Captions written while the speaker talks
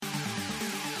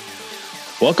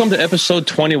Welcome to episode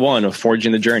 21 of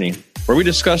Forging the Journey, where we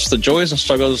discuss the joys and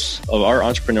struggles of our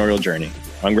entrepreneurial journey.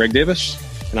 I'm Greg Davis.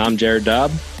 And I'm Jared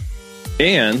Dobb.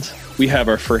 And we have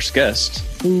our first guest,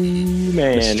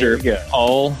 Mr.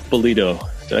 Paul Bolito.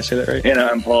 Did I say that right? And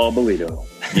I'm Paul Bolito.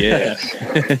 Yeah.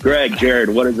 Greg, Jared,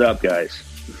 what is up, guys?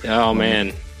 Oh,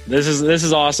 man. This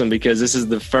is awesome because this is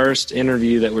the first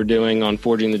interview that we're doing on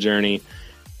Forging the Journey.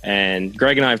 And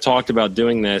Greg and I have talked about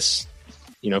doing this,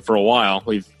 for a while.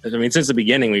 Since the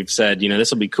beginning, we've said, this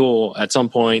will be cool at some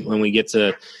point when we get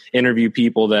to interview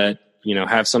people that,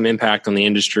 have some impact on the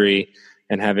industry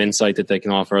and have insight that they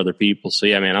can offer other people. So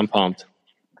yeah, man, I'm pumped.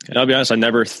 And I'll be honest, I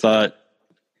never thought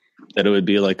that it would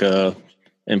be like a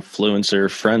influencer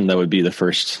friend that would be the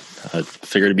first. I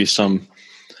figured it'd be some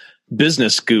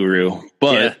business guru,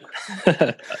 but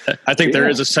yeah. I think there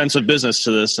is a sense of business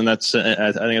to this, and I think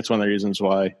that's one of the reasons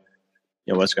why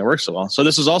what's going to work so well. So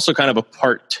this is also kind of a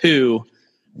part 2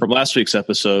 from last week's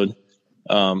episode.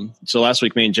 So last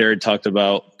week, me and Jared talked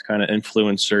about kind of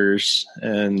influencers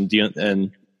and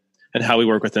how we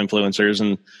work with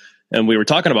influencers, and we were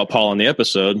talking about Paul in the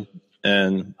episode,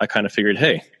 and I kind of figured,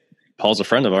 hey, Paul's a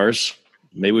friend of ours.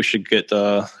 Maybe we should get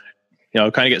kind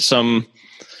of get some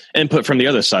input from the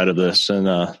other side of this,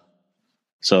 and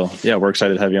so yeah, we're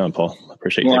excited to have you on, Paul.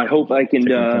 Appreciate you. Well, I hope I can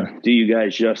do you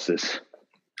guys justice.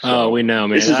 So, we know,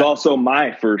 man. This is also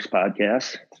my first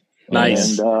podcast.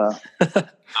 Nice. And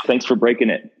thanks for breaking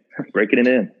it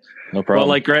in. No problem. Well,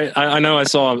 like Greg, I know I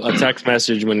saw a text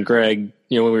message when Greg,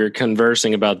 when we were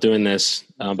conversing about doing this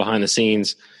behind the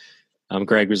scenes.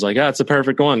 Greg was like, it's a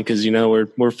perfect one because,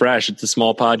 we're fresh. It's a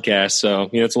small podcast.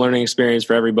 So, it's a learning experience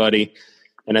for everybody.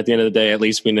 And at the end of the day, at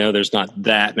least we know there's not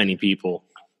that many people,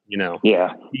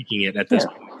 speaking it at this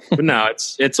point. But no,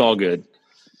 it's all good.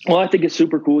 Well, I think it's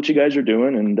super cool what you guys are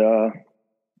doing, and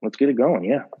let's get it going.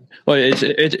 Yeah. Well,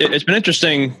 it's been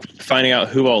interesting finding out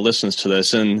who all listens to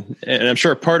this, and I'm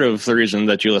sure part of the reason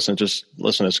that you listen is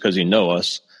because you know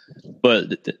us.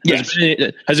 But yes.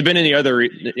 Has it been any other?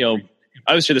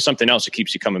 Obviously, there's something else that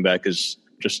keeps you coming back. Is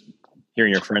just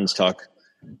hearing your friends talk.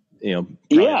 Yeah,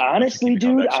 honestly,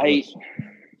 dude,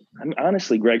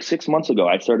 honestly, Greg, 6 months ago,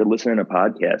 I started listening to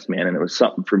podcasts, man, and it was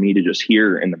something for me to just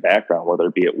hear in the background, whether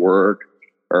it be at work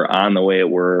or on the way at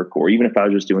work, or even if I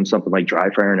was just doing something like dry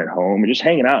firing at home or just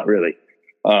hanging out, really.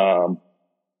 And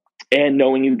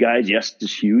knowing you guys, yes,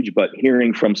 it's huge, but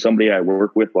hearing from somebody I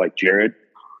work with like Jared,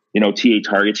 TA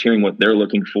Targets, hearing what they're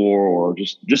looking for, or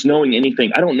just knowing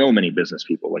anything. I don't know many business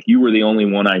people. Like, you were the only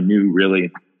one I knew really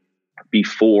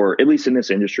before, at least in this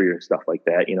industry or stuff like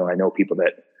that. I know people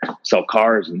that sell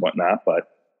cars and whatnot, but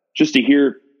just to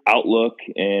hear outlook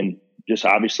and just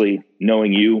obviously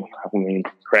knowing you, we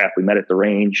met at the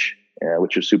range,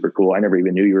 which was super cool. I never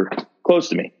even knew you were close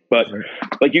to me, but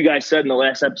like you guys said in the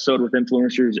last episode with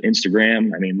influencers,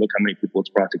 Instagram, look how many people it's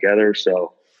brought together.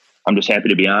 So I'm just happy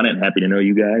to be on it and happy to know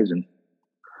you guys. And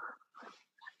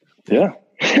yeah,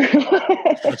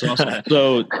 that's awesome.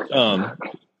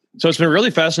 So it's been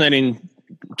really fascinating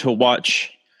to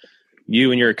watch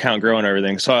you and your account grow and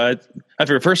everything. So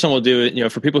after the first one, we'll do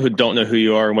it, for people who don't know who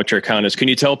you are and what your account is. Can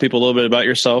you tell people a little bit about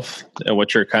yourself and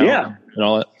what your account and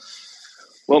all that?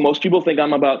 Well, most people think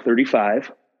I'm about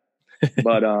 35,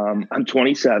 but I'm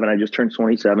 27. I just turned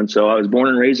 27. So I was born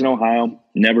and raised in Ohio,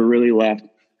 never really left.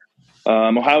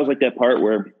 Ohio's like that part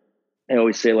where I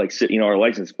always say, like, our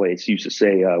license plates used to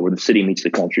say where the city meets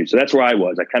the country. So that's where I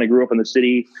was. I kind of grew up in the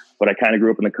city, but I kind of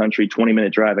grew up in the country,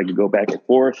 20-minute drive. I could go back and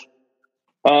forth.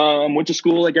 Went to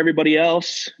school like everybody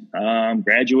else,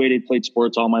 graduated, played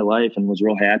sports all my life, and was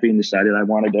real happy and decided I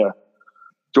wanted to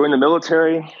join the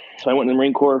military. So I went in the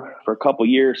Marine Corps for a couple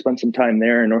years, spent some time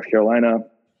there in North Carolina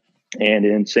and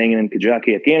in staying in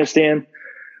Kajaki, Afghanistan.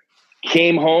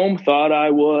 Came home, thought I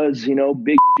was,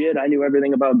 big shit. I knew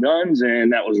everything about guns,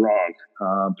 and that was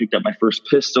wrong. Picked up my first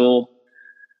pistol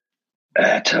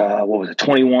at,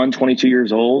 21, 22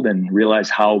 years old, and realized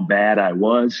how bad I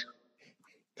was.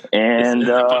 And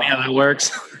funny how that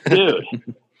works. Dude,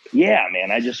 yeah, man.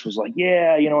 I just was like,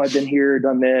 I've been here,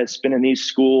 done this, been in these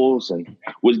schools, and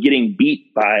was getting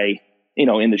beat by,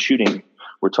 in the shooting.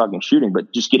 We're talking shooting,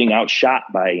 but just getting outshot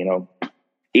by,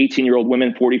 18-year-old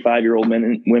women, 45-year-old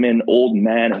women, old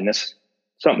men, and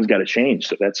something's got to change.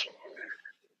 So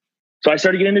I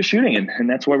started getting into shooting, and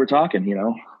that's why we're talking.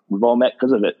 We've all met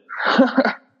because of it.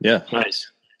 Yeah, nice.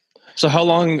 So how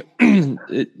long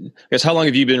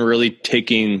have you been really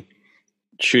taking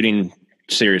shooting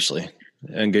seriously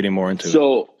and getting more into it?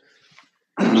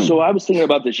 So I was thinking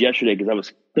about this yesterday because I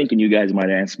was thinking you guys might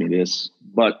ask me this,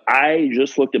 but I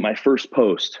just looked at my first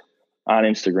post on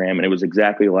Instagram, and it was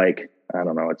exactly like, I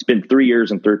don't know, it's been 3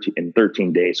 years and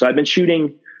 13 days. So I've been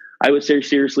shooting I would say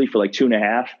seriously for like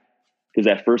 2.5, because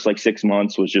that first like 6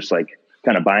 months was just like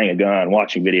kind of buying a gun,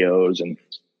 watching videos. And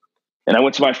I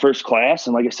went to my first class,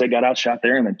 and like I said, got outshot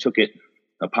there, and then took it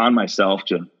upon myself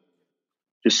to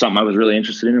just something I was really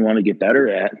interested in and wanted to get better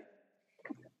at.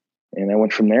 And I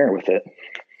went from there with it.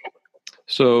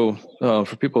 So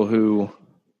for people who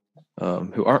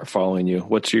aren't following you,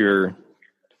 what's your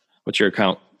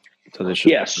account? So they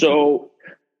should. Yeah. So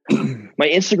my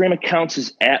Instagram account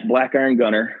is at Black Iron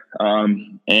Gunner.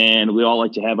 And we all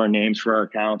like to have our names for our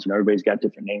accounts, and everybody's got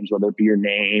different names, whether it be your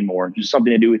name or just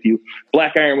something to do with you.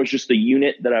 Black Iron was just the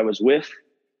unit that I was with.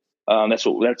 That's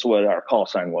what our call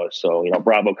sign was. So,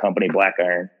 Bravo Company, Black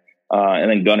Iron.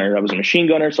 And then Gunner, I was a machine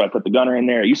gunner, so I put the Gunner in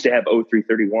there. I used to have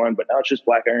 0331, but now it's just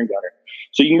Black Iron Gunner.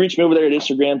 So you can reach me over there at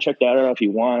Instagram. Check that out if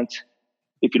you want.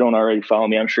 If you don't already follow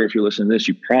me, I'm sure if you're listening to this,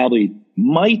 you probably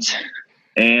might.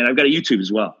 And I've got a YouTube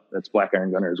as well. That's Black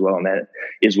Iron Gunner as well. And that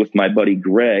is with my buddy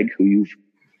Greg, who you've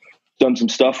done some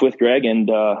stuff with, Greg. And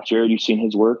Jared, you've seen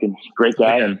his work, and great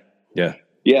guy. Yeah.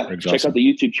 Greg's check out the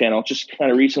YouTube channel. Just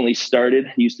kind of recently started.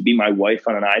 He used to be my wife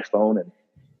on an iPhone and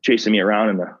chasing me around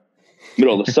in the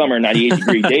middle of the summer,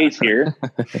 98-degree days here.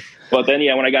 But then,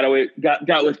 when I got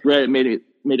with Greg, it made it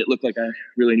look like I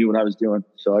really knew what I was doing.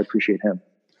 So I appreciate him.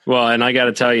 Well, and I got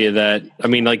to tell you that, I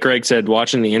mean, like Greg said,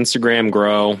 watching the Instagram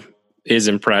grow is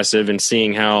impressive, and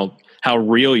seeing how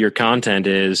real your content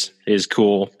is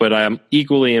cool. But I'm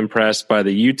equally impressed by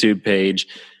the YouTube page,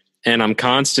 and I'm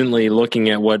constantly looking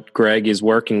at what Greg is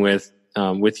working with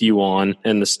you on,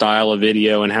 and the style of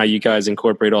video, and how you guys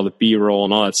incorporate all the B-roll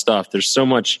and all that stuff. There's so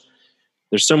much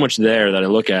there that I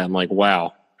look at. I'm like,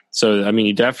 wow. So, I mean,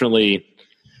 you've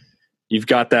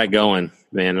got that going,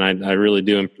 man. And I really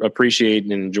do appreciate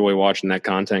and enjoy watching that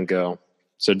content go.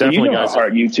 So definitely, how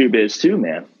hard YouTube is too,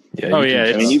 man. Yeah. Oh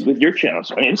yeah. With your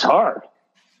channels, it's hard.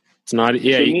 It's not.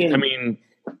 Yeah. I mean,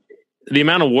 the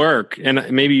amount of work, and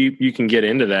maybe you can get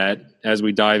into that as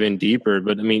we dive in deeper,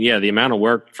 but I mean, yeah, the amount of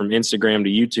work from Instagram to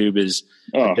YouTube is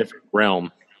a different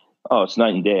realm. Oh, it's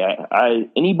night and day.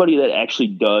 Anybody that actually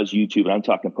does YouTube, and I'm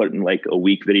talking putting like a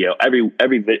week video every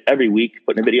week,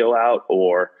 putting a video out,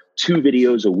 or 2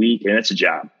 videos a week, and it's a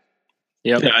job.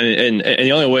 Yep. Yeah, and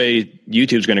the only way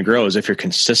YouTube's going to grow is if you're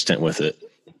consistent with it.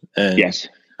 And yes.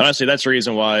 Honestly, that's the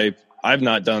reason why I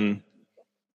don't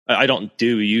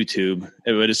do YouTube.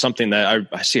 It is something that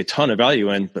I see a ton of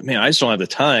value in, but man, I just don't have the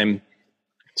time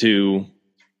to,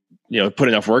 put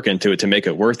enough work into it to make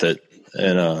it worth it.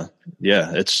 And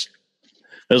there's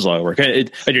a lot of work. And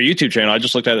your YouTube channel, I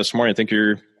just looked at it this morning. I think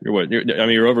you're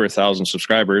over 1,000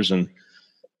 subscribers, and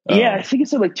I think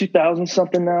it's at like 2,000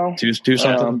 something now. Two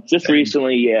something. Just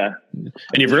recently, yeah.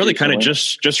 And you've really kind of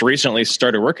just recently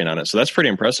started working on it, so that's pretty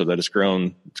impressive that it's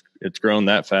grown. It's grown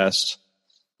that fast.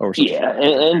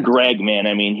 And Greg, man,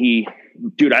 I mean,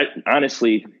 I'm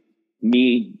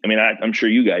sure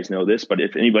you guys know this, but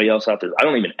if anybody else out there, I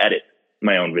don't even edit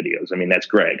my own videos. I mean, that's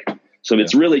Greg. So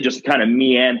it's really just kind of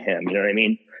me and him. You know what I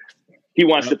mean? He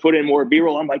wants to put in more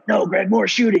B-roll. I'm like, no, Greg, more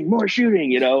shooting. So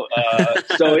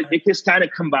it just kind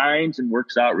of combines and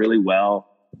works out really well.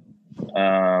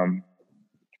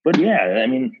 But yeah, I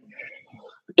mean,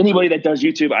 anybody that does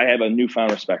YouTube, I have a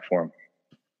newfound respect for him.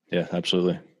 Yeah,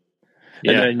 absolutely.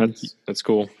 Yeah, that's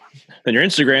cool. And your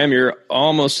Instagram, you're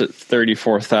almost at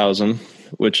 34,000,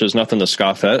 which is nothing to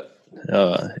scoff at.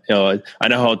 I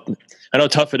know how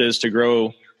tough it is to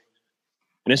grow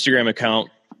an Instagram account,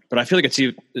 but I feel like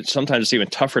sometimes it's even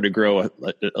tougher to grow a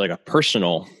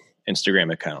personal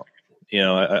Instagram account.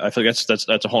 I feel like that's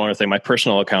a whole other thing. My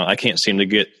personal account, I can't seem to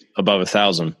get above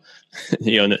 1,000,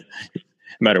 no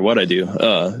matter what I do.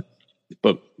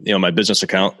 But my business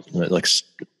account, like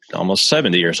almost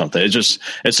 70 or something. It's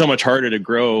so much harder to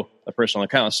grow a personal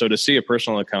account. So to see a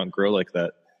personal account grow like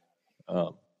that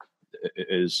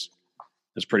is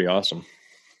pretty awesome.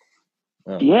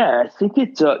 Yeah, I think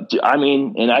it's,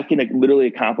 and I can literally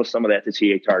accomplish some of that to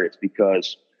TA targets,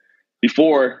 because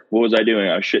before, what was I doing?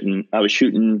 I was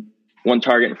shooting one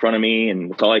target in front of me,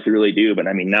 and that's all I could really do. But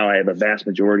I mean, now I have a vast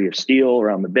majority of steel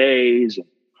around the bays, and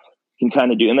can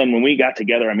kind of do. And then when we got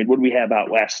together, I mean, what did we have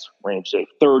out last range? Say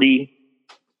 30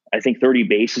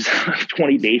 bases,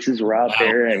 20 bases were out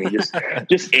there. I mean, just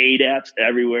ADAPs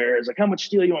everywhere. It's like, how much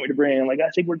steel you want me to bring? I'm like, I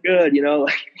think we're good,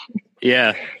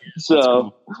 Yeah.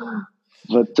 So, cool.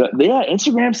 But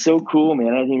Instagram's so cool,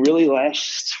 man. I mean, really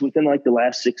within like the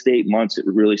last 6 to 8 months, it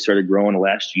really started growing. The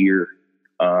last year,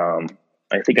 I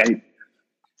think I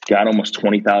got almost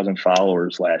 20,000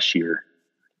 followers last year.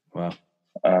 Wow.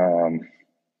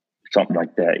 Something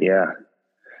like that. Yeah.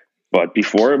 But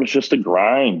before, it was just a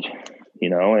grind. You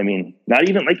know, I mean, not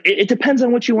even like it depends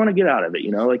on what you want to get out of it.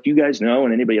 You know, like you guys know,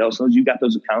 and anybody else knows, you got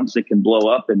those accounts that can blow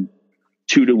up in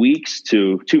 2 weeks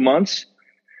to 2 months.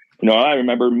 You know, I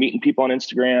remember meeting people on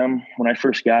Instagram when I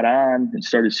first got on and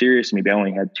started Sirius. Maybe I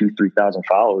only had 2,000-3,000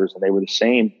 followers, and they were the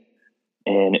same.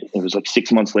 And it was like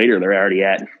 6 months later, they're already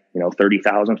at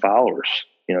 30,000 followers.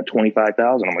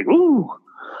 25,000. I'm like, ooh.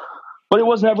 But it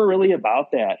was never really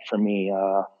about that for me.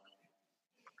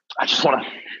 I just want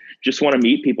to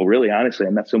meet people. Really, honestly, I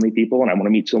met so many people, and I want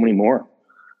to meet so many more.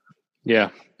 Yeah,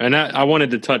 and I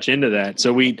wanted to touch into that.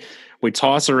 So we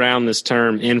toss around this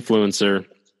term influencer,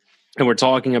 and we're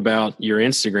talking about your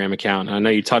Instagram account. I know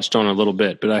you touched on it a little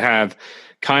bit, but I have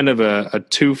kind of a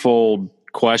twofold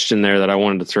question there that I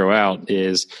wanted to throw out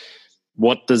is,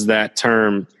 what does that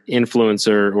term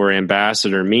influencer or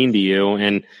ambassador mean to you,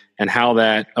 and how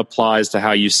that applies to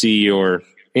how you see your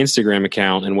Instagram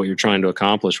account and what you're trying to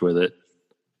accomplish with it?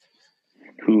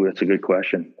 Ooh, that's a good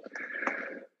question.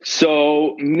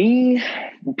 So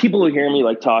people who hear me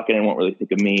like talking and won't really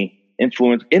think of me.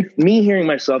 Me hearing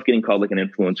myself getting called like an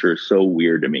influencer is so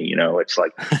weird to me. It's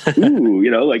like, ooh,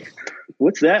 like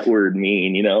what's that word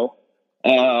mean?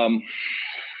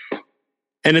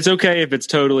 And it's okay if it's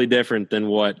totally different than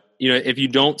what, if you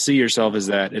don't see yourself as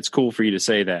that, it's cool for you to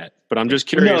say that. But I'm just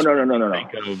curious. No.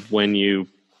 Of when you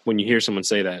hear someone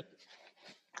say that.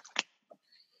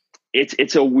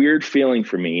 It's a weird feeling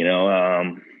for me.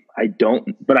 I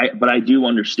don't, but I do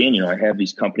understand, I have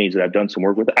these companies that I've done some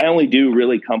work with. I only do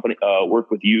really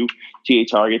work with you, TA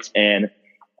Targets, and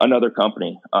another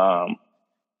company,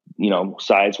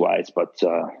 size wise, but,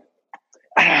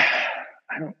 I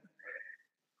don't.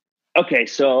 Okay.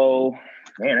 So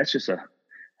man, that's just I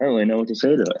don't really know what to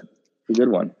say to it. It's a good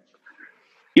one.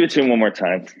 Give it to him one more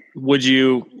time. Would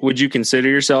you consider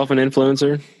yourself an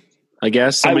influencer? I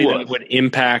guess somebody that would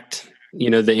impact,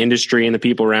 the industry and the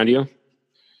people around you.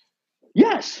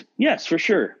 Yes, for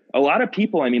sure. A lot of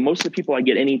people, most of the people I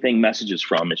get anything messages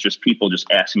from, it's just people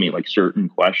just asking me like certain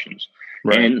questions.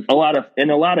 Right. And a lot of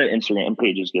Instagram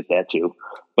pages get that too.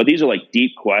 But these are like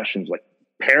deep questions, like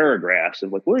paragraphs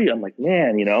of like, what are you? I'm like,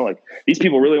 man, like these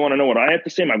people really want to know what I have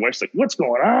to say. My wife's like, what's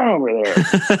going on over there?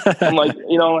 I'm like,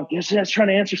 I guess trying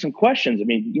to answer some questions. You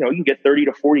can get 30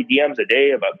 to 40 DMs a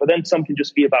day but then some can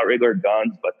just be about regular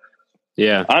guns. But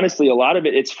yeah, honestly, a lot of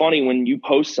it, it's funny when you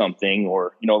post something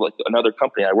or, like another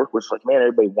company I work with, like, man,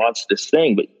 everybody wants this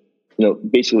thing, but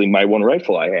basically my one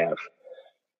rifle I have,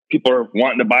 people are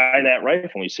wanting to buy that rifle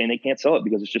and he's saying they can't sell it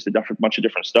because it's just a bunch of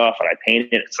different stuff. And I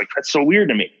painted it. It's like, that's so weird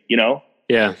to me,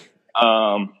 Yeah.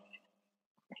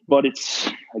 But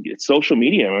it's social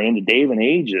media. We're in the day of an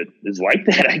age that is like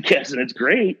that, I guess. And it's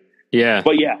great. Yeah.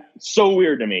 But yeah, it's so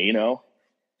weird to me,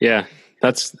 Yeah.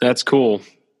 That's cool.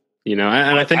 And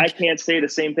I think I can't say the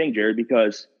same thing, Jared,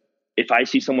 because if I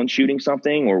see someone shooting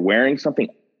something or wearing something,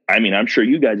 I'm sure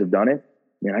you guys have done it.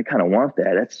 I kind of want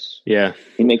that. It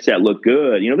makes that look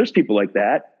good. There's people like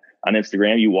that on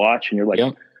Instagram you watch and you're like,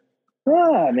 yep.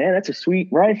 Oh man, that's a sweet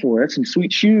rifle. That's some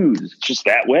sweet shoes. It's just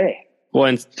that way. Well,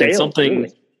 and something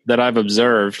really that I've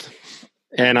observed,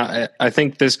 and I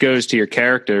think this goes to your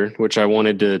character, which I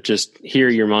wanted to just hear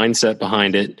your mindset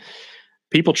behind it.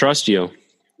 People trust you.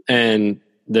 And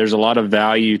there's a lot of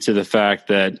value to the fact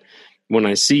that when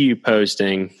I see you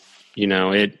posting,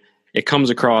 it comes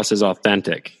across as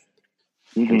authentic.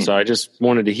 Mm-hmm. And so I just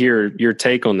wanted to hear your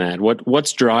take on that.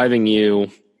 What's driving you,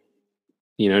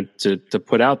 to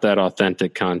put out that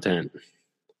authentic content?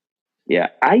 Yeah,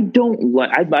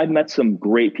 I've met some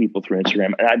great people through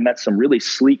Instagram, and I've met some really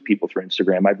sleek people through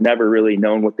Instagram. I've never really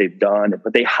known what they've done,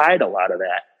 but they hide a lot of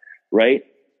that, right?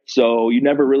 So you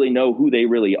never really know who they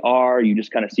really are. You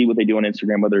just kind of see what they do on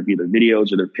Instagram, whether it be their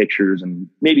videos or their pictures and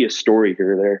maybe a story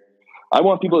here or there. I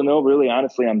want people to know, really,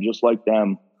 honestly, I'm just like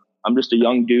them. I'm just a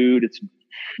young dude. It's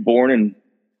born in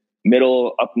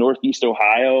up northeast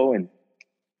Ohio, and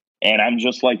I'm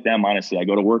just like them, honestly. I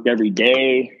go to work every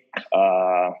day.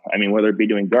 Whether it be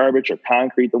doing garbage or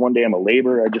concrete, the one day I'm a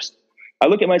laborer, I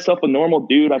look at myself a normal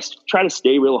dude. I try to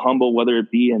stay real humble, whether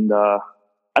it be, and I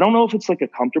don't know if it's like a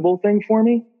comfortable thing for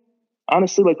me.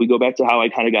 Honestly, like we go back to how I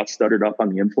kind of got stuttered up on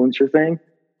the influencer thing.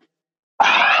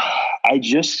 I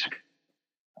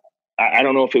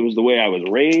don't know if it was the way I was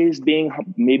raised, being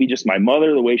maybe just my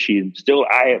mother, the way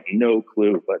I have no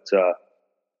clue, but,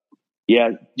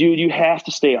 yeah, dude, you have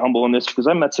to stay humble in this because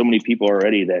I met so many people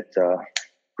already that,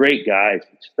 great guys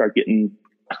start getting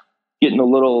a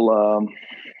little,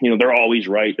 they're always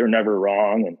right. They're never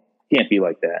wrong, and can't be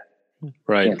like that.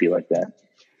 Right. Can't be like that.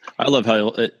 I love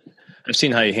I've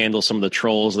seen how you handle some of the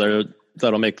trolls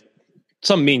that'll make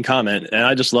some mean comment, and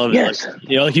I just love it. Yes. Like,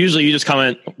 like usually you just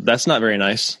comment, "That's not very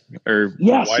nice," or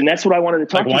yes, and that's what I wanted to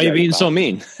talk. Like, why are you being so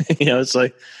mean? It's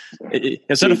like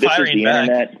instead of firing back,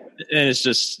 internet, and it's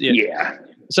just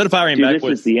instead of firing back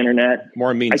with the internet,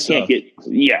 more mean. I can't get.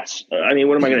 Yes, I mean,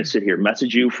 what am I going to sit here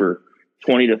message you for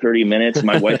 20 to 30 minutes?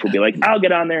 My wife will be like, "I'll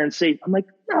get on there and say," I'm like,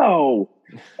 "No."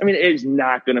 I mean, it is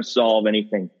not going to solve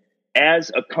anything.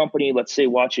 As a company, let's say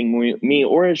watching me,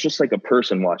 or as just like a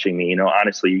person watching me,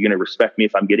 honestly, you're going to respect me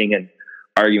if I'm getting in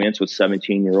arguments with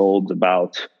 17-year-olds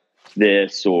about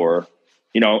this, or,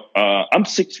 I'm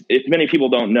 6. If many people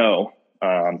don't know,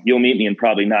 you'll meet me and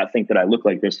probably not think that I look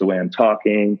like this the way I'm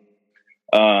talking.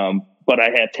 But I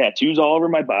have tattoos all over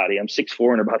my body. I'm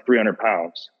 6'4" and about 300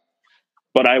 pounds,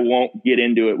 but I won't get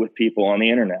into it with people on the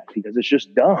internet because it's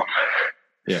just dumb.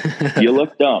 Yeah. You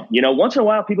look dumb. Once in a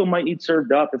while, people might need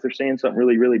served up if they're saying something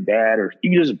really, really bad, or you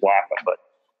can just block them. But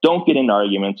don't get into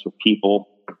arguments with people.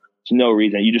 There's no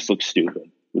reason. You just look stupid.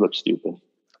 You look stupid.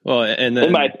 Well, and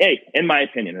then, in my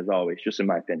opinion, as always, just in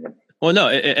my opinion. Well, no,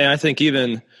 and I think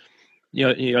even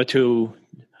to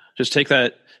just take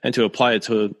that and to apply it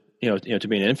to to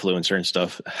be an influencer and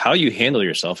stuff. How you handle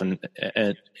yourself and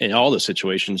in all the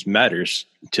situations matters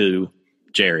to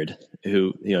Jared,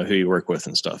 who you work with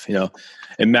and stuff.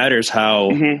 It matters how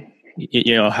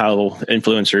how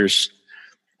influencers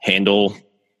handle.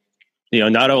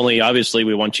 Not only obviously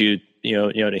we want you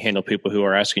to handle people who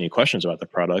are asking you questions about the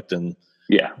product and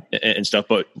stuff,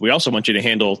 but we also want you to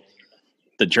handle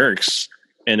the jerks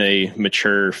in a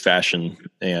mature fashion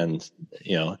and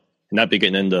not be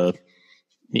getting into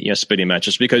spitting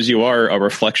matches, because you are a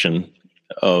reflection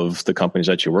of the companies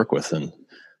that you work with in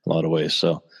a lot of ways.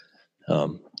 So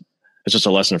it's just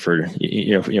a lesson for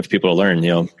for people to learn.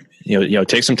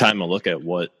 Take some time to look at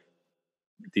what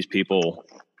these people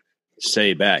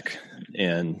say back,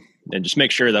 and just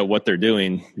make sure that what they're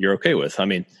doing you're okay with. I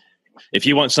mean, if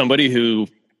you want somebody who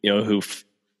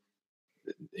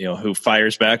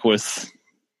fires back with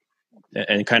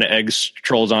and kind of eggs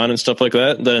trolls on and stuff like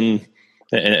that, then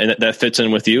and that fits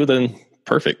in with you, then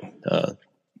perfect.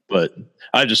 But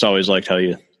I just always liked how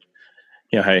you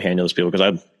handle those people,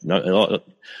 because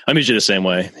I'm usually the same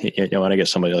way. When I get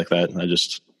somebody like that, I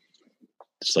just,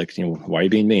 it's like, why are you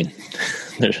being mean?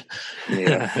 There's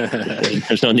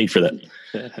no need for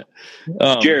that.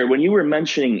 Jared, when you were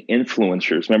mentioning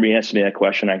influencers, remember you asked me that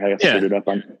question? I got started up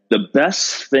on the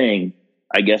best thing.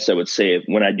 I guess I would say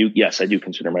when I do, yes, I do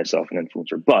consider myself an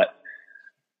influencer, but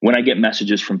when I get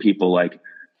messages from people like,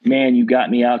 "Man, you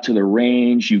got me out to the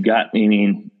range. You got me." I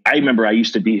mean, I remember I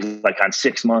used to be like on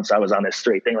 6 months, I was on this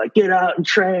straight thing, like, get out and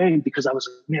train, because I was,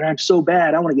 man, I'm so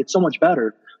bad. I want to get so much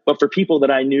better. But for people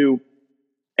that I knew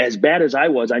as bad as I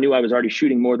knew I was already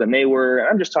shooting more than they were.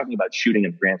 I'm just talking about shooting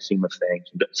in the grand scheme of things,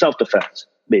 self-defense,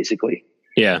 basically.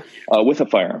 Yeah. With a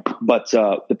firearm. But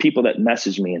the people that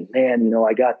message me and, man,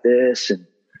 I got this and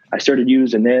I started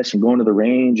using this and going to the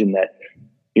range, and that,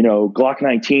 Glock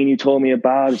 19 you told me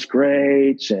about, it's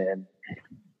great. And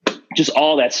just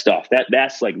all that stuff.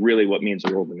 That's like really what means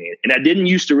the world to me. And I didn't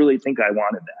used to really think I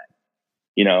wanted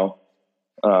that,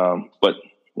 but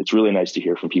it's really nice to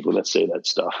hear from people that say that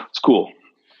stuff. It's cool.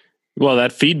 Well,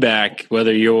 that feedback,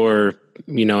 whether you're,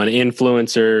 an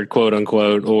influencer, quote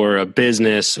unquote, or a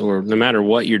business, or no matter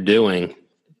what you're doing,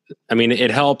 I mean,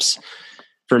 it helps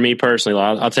for me personally.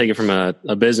 I'll take it from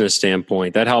a business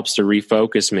standpoint. That helps to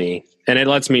refocus me, and it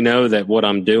lets me know that what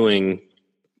I'm doing,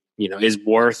 is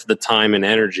worth the time and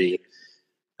energy.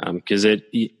 Because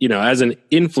as an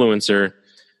influencer,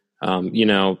 I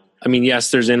mean,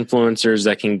 yes, there's influencers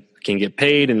that can get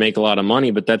paid and make a lot of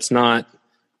money, but that's not,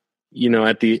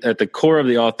 at the core of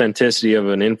the authenticity of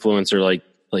an influencer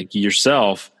like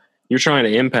yourself. You're trying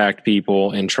to impact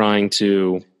people and trying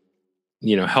to,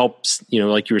 help,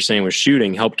 like you were saying with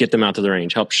shooting, help get them out to the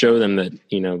range, help show them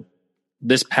that,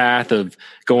 this path of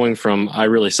going from I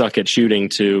really suck at shooting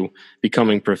to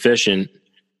becoming proficient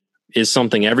is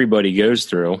something everybody goes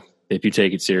through if you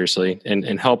take it seriously,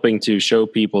 and helping to show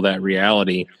people that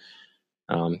reality.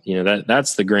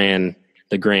 That's the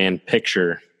grand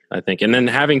picture, I think. And then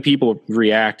having people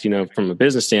react, from a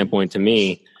business standpoint to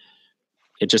me,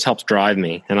 it just helps drive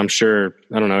me. And I'm sure,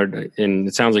 I don't know, and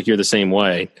it sounds like you're the same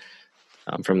way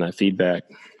from that feedback.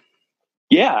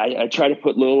 Yeah, I try to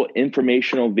put little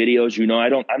informational videos.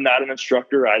 I'm not an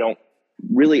instructor. I don't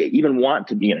really even want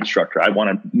to be an instructor. I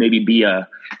want to maybe be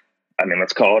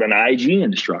let's call it an IG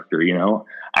instructor.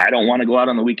 I don't want to go out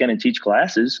on the weekend and teach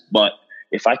classes, but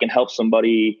if I can help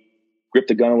somebody grip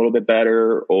the gun a little bit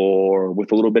better, or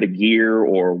with a little bit of gear,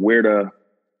 or where to,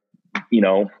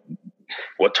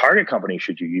 what target company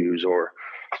should you use or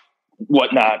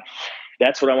whatnot,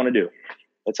 that's what I want to do.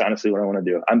 That's honestly what I want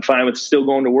to do. I'm fine with still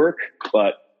going to work,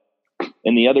 but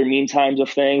in the other meantimes of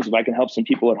things, if I can help some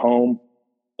people at home,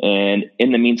 and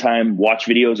in the meantime, watch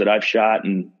videos that I've shot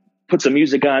and put some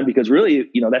music on, because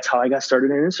really, that's how I got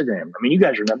started on Instagram. I mean, you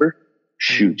guys remember?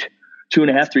 Shoot.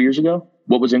 2.5, 3 years ago,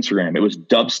 what was Instagram? It was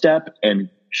dubstep and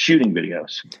shooting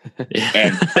videos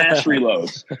and fast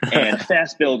reloads and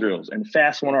fast build drills and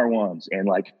fast 1R1s. And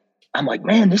I'm like,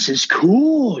 man, this is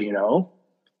cool.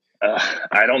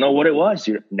 I don't know what it was.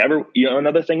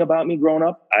 Another thing about me growing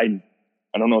up, I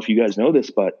don't know if you guys know this,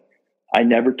 but I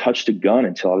never touched a gun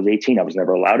until I was 18. I was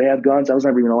never allowed to have guns. I was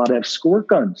never even allowed to have squirt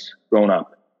guns growing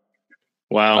up.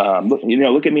 Wow.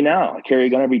 Look at me now. I carry a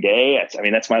gun every day.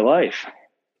 That's my life.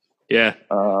 Yeah.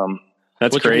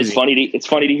 That's crazy. It's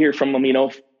funny to hear from them,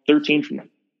 13,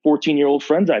 14-year-old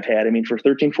friends I've had. For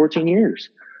 13, 14 years.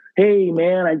 Hey,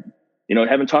 man, I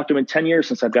haven't talked to them in 10 years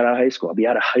since I've got out of high school. I'll be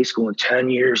out of high school in 10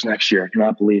 years next year. I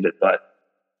cannot believe it. But,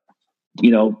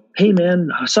 hey, man,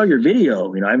 I saw your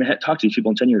video. I haven't talked to these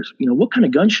people in 10 years. What kind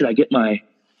of gun should I get my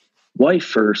wife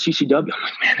for CCW? I'm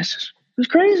like, man, this is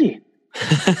crazy.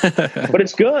 But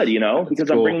it's good, because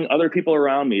cool. I'm bringing other people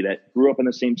around me that grew up in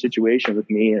the same situation with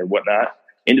me or whatnot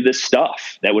into this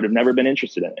stuff that would have never been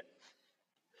interested in it.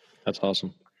 That's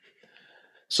awesome.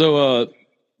 So,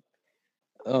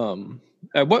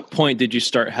 at what point did you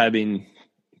start having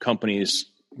companies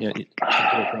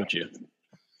approach you?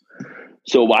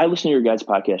 So I listened to your guys'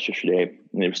 podcast yesterday,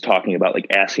 and it was talking about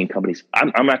asking companies.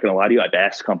 I'm not going to lie to you. I've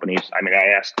asked companies.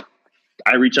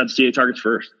 I reached out to CA Targets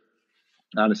first,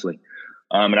 honestly.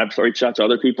 And I've reached out to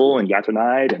other people and got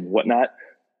denied and whatnot.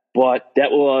 But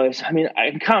that was, I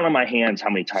can count on my hands how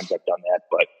many times I've done that.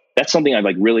 But that's something I've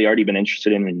really already been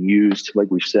interested in and used, like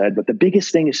we've said. But the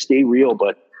biggest thing is stay real.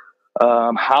 But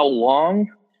how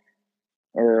long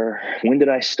or when did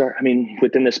I start?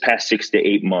 Within this past 6 to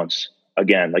 8 months.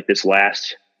 Again, this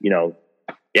last,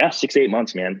 6 to 8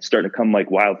 months, man. It's starting to come like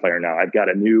wildfire now. I've got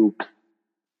a new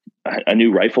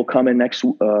rifle coming next,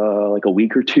 a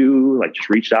week or two. Just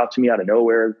reached out to me out of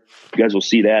nowhere. You guys will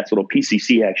see that. It's a little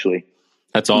PCC actually.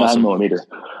 That's awesome. 9mm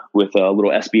with a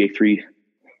little SBA 3.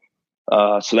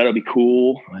 So that'll be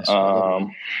cool. Nice. I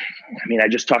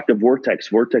just talked to Vortex.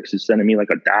 Vortex is sending me a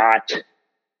dot.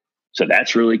 So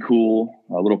that's really cool.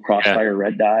 A little Crossfire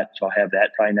red dot. So I'll have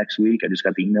that probably next week. I just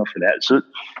got the email for that. So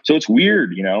it's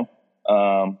weird,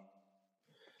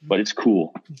 but it's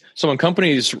cool. So when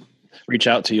companies reach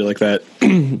out to you like that,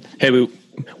 hey,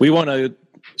 we want to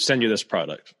send you this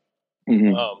product.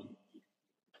 Mm-hmm.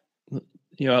 I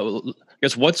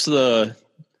guess what's that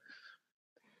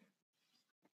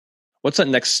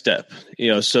next step?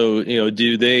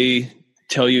 Do they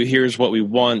tell you, here's what we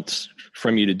want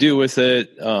from you to do with it?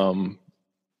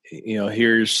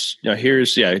 Here's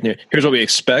what we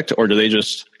expect, or do they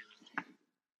just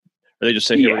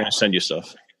say, here, we're going to send you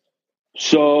stuff?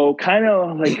 So kind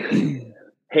of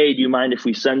hey, do you mind if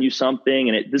we send you something?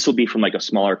 And this will be from a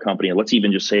smaller company. Let's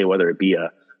even just say whether it be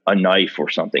a knife or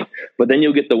something. But then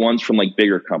you'll get the ones from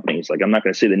bigger companies. I'm not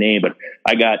going to say the name, but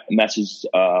I got messages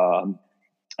on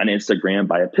Instagram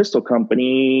by a pistol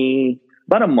company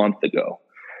about a month ago.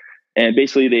 And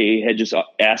basically they had just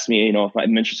asked me, if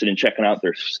I'm interested in checking out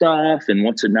their stuff and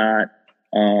what's it not.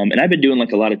 And I've been doing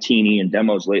a lot of teeny and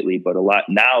demos lately, but a lot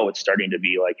now it's starting to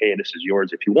be hey, this is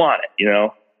yours if you want it,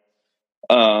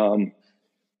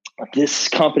 This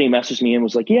company messaged me and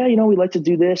was yeah, we'd like to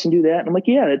do this and do that. And I'm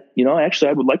yeah, actually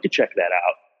I would like to check that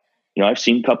out. I've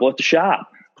seen a couple at the shop.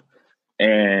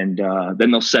 And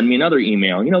then they'll send me another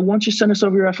email. Once you send us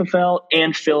over your FFL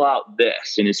and fill out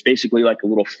this. And it's basically a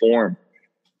little form.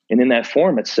 And in that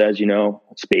form, it says,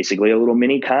 it's basically a little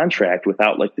mini contract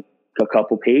without a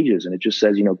couple pages. And it just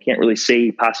says, can't really say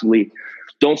possibly,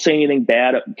 don't say anything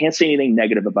bad. Can't say anything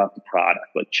negative about the product.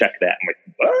 Check that. I'm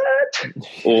what?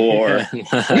 Or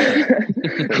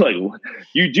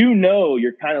you do know,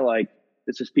 you're kind of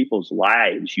this is people's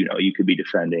lives. You could be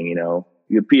defending, you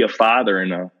could be a father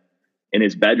in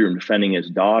his bedroom defending his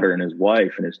daughter and his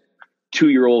wife and his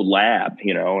 2-year-old lab,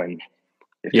 and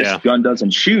if this gun doesn't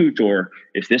shoot, or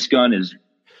if this gun is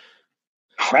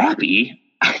crappy,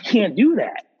 I can't do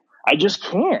that. I just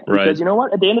can't. Right. Because you know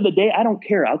what? At the end of the day, I don't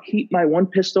care. I'll keep my one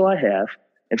pistol I have.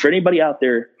 And for anybody out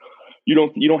there, you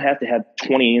don't have to have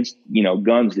 20,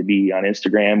 guns to be on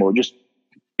Instagram, or just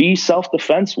be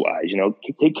self-defense wise,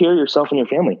 take care of yourself and your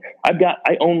family.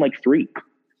 I own 3.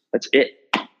 That's it.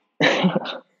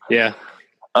 Yeah.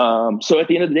 So at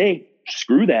the end of the day,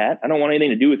 screw that. I don't want anything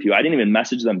to do with you. I didn't even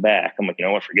message them back. I'm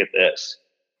what, forget this.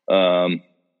 In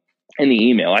the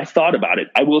email, I thought about it.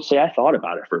 I will say I thought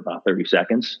about it for about 30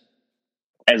 seconds,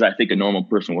 as I think a normal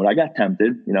person would. I got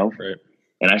tempted, Right.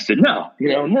 And I said, no.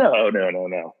 Yeah.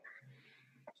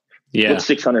 What's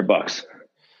 $600?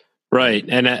 Right.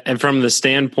 And from the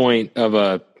standpoint of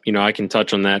I can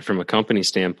touch on that from a company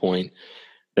standpoint.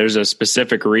 There's a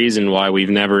specific reason why we've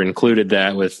never included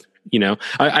that with,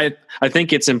 I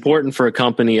think it's important for a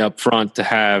company up front to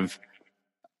have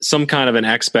some kind of an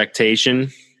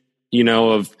expectation,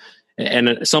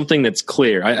 and something that's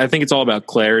clear. I think it's all about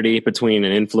clarity between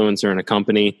an influencer and a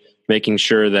company, making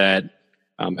sure that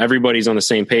everybody's on the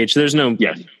same page. There's no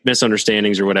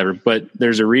misunderstandings or whatever, but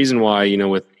there's a reason why,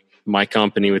 with my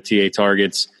company, with TA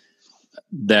Targets,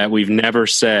 that we've never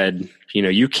said,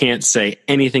 you can't say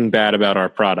anything bad about our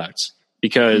products,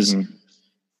 because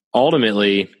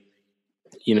ultimately,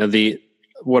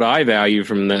 what I value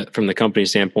from the company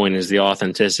standpoint is the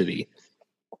authenticity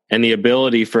and the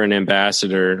ability for an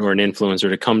ambassador or an influencer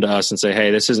to come to us and say,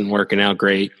 hey, this isn't working out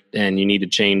great and you need to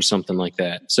change something like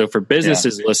that. So for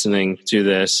businesses listening to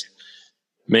this,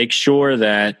 make sure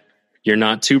that you're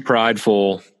not too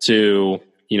prideful to,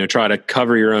 try to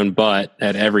cover your own butt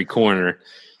at every corner.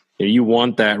 You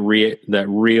want that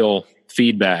real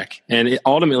feedback. And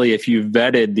ultimately, if you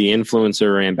vetted the influencer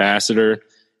or ambassador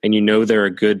and they're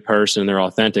a good person, they're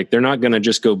authentic, they're not going to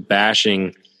just go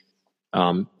bashing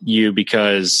you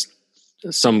because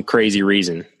some crazy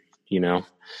reason, Yeah,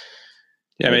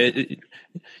 I mean,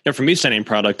 for me sending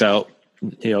product out,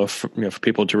 for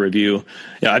people to review,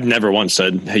 I've never once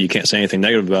said, hey, you can't say anything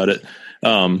negative about it.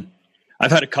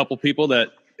 I've had a couple people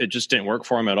that it just didn't work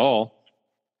for them at all.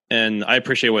 And I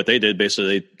appreciate what they did.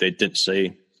 Basically, they didn't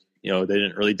say, they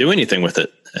didn't really do anything with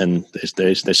it. And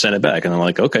they sent it back. And I'm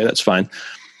like, okay, that's fine.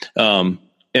 And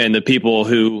the people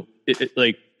who,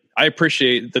 I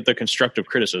appreciate that the constructive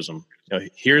criticism.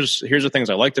 Here's the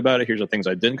things I liked about it. Here's the things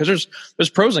I didn't. Because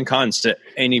there's pros and cons to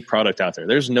any product out there.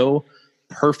 There's no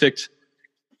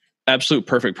absolute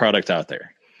perfect product out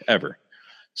there ever.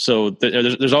 So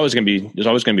there's always going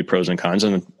to be pros and cons,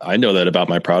 and I know that about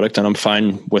my product, and I'm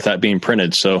fine with that being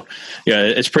printed. So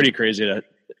it's pretty crazy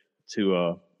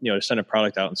to send a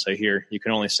product out and say, here, you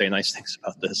can only say nice things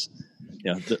about this.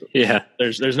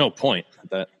 There's no point at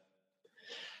that.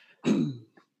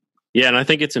 Yeah, and I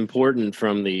think it's important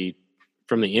from the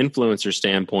influencer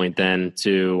standpoint then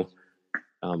to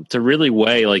really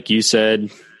weigh, like you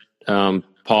said, Paul.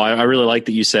 I really like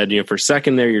that you said, for a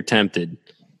second there you're tempted.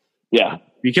 Yeah.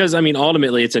 Because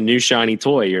ultimately it's a new shiny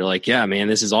toy. You're like, yeah, man,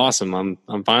 this is awesome.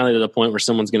 I'm finally to the point where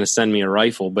someone's going to send me a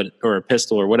rifle, or a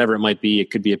pistol, or whatever it might be.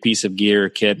 It could be a piece of gear, a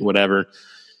kit, whatever.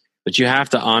 But you have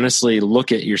to honestly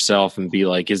look at yourself and be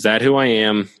like, is that who I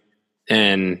am?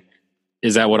 And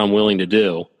is that what I'm willing to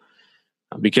do?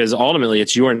 Because ultimately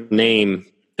it's your name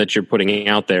that you're putting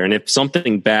out there. And if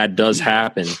something bad does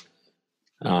happen,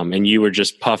 and you were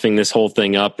just puffing this whole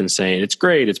thing up and saying, it's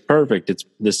great, it's perfect, it's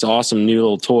this awesome new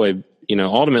little toy,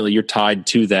 ultimately you're tied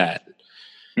to that.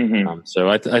 So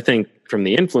I think from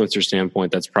the influencer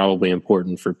standpoint, that's probably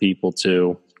important for people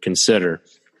to consider.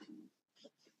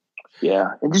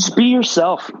 Yeah. And just be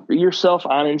yourself. Be yourself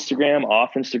on Instagram,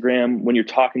 off Instagram, when you're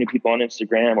talking to people on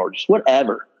Instagram, or just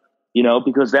whatever,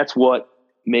 because that's what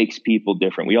makes people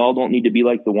different. We all don't need to be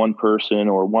like the one person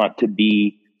or want to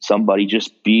be somebody.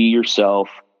 Just be yourself.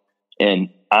 And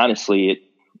honestly,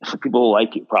 people will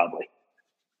like you probably.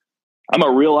 I'm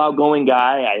a real outgoing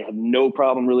guy. I have no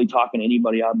problem really talking to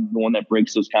anybody. I'm the one that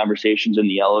breaks those conversations in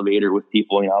the elevator with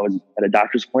people. I was at a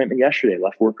doctor's appointment yesterday,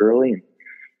 left work early, and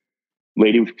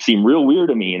lady seemed real weird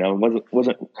to me.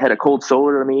 Had a cold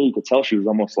shoulder to me. You could tell she was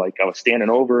almost like I was standing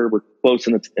over. We're close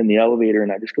in the elevator,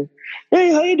 and I just go,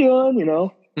 "Hey, how you doing?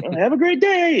 Have a great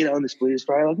day." And this lady's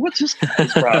probably like, "What's this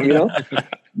guy's problem?"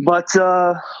 But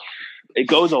it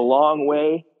goes a long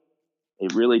way.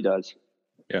 It really does.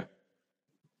 Yeah.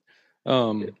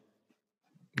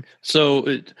 So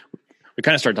we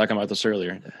kind of started talking about this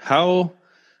earlier. How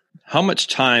much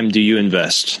time do you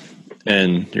invest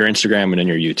in your Instagram and in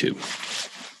your YouTube?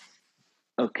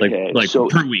 Okay. Like so,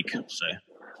 per week, say.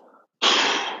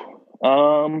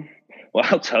 Well,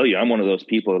 I'll tell you, I'm one of those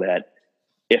people that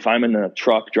if I'm in the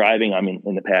truck driving, I'm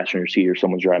in the passenger seat, or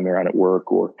someone's driving me around at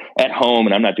work or at home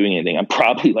and I'm not doing anything, I'm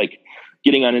probably like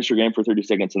getting on Instagram for 30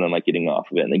 seconds and then like getting off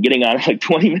of it and then getting on it like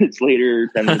 20 minutes later,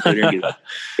 10 minutes later.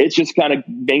 It's just kind of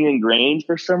being ingrained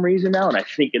for some reason now. And I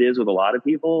think it is with a lot of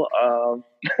people.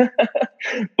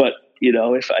 But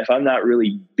if I'm not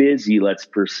really busy, let's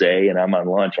per se, and I'm on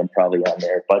lunch, I'm probably on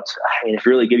there. But if I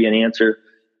really give you an answer,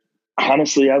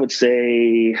 honestly, I would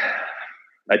say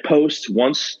I post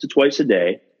once to twice a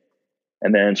day.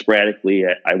 And then sporadically,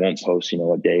 I won't post,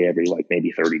 a day every like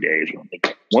maybe 30 days.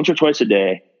 Once or twice a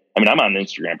day. I'm on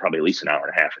Instagram probably at least an hour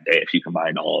and a half a day if you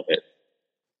combined all of it.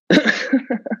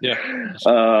 Yeah.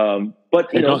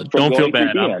 But you know, don't feel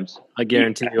bad. DMs, I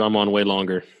guarantee you I'm on way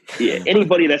longer. yeah,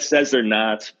 anybody that says they're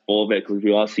not, full of it, because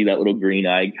we all see that little green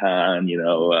icon, you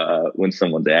know, when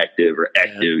someone's active,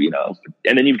 you know,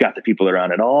 and then you've got the people that are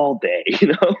on it all day, you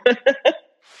know.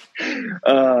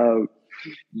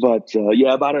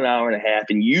 Yeah, about an hour and a half.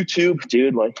 And YouTube,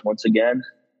 dude, like, once again,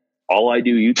 all I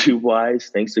do YouTube wise,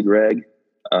 thanks to Greg.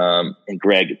 And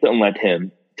Greg, don't let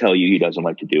him tell you he doesn't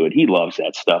like to do it. He loves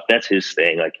that stuff. That's his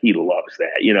thing. Like, he loves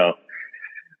that, you know.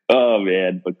 Oh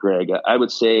man. But Greg, I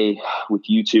would say with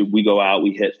YouTube, we go out,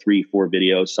 we hit 3-4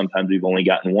 videos. Sometimes we've only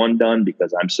gotten one done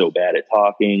because I'm so bad at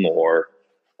talking,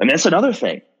 and that's another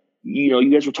thing. You know, you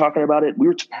guys were talking about it.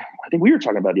 I think we were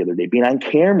talking about it the other day, being on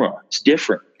camera. It's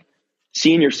different.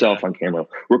 Seeing yourself on camera,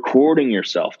 recording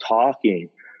yourself, talking.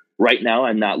 Right now,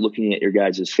 I'm not looking at your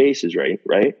guys' faces, right?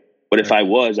 But if I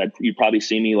was, you'd probably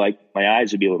see me, like, my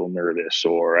eyes would be a little nervous,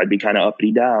 or I'd be kind of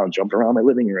uppity down, jumping around my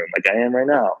living room like I am right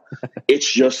now. It's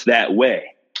just that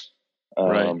way.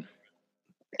 Right.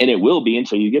 And it will be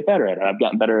until you get better at it. I've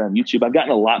gotten better on YouTube. I've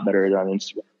gotten a lot better at it on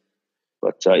Instagram.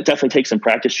 But it definitely takes some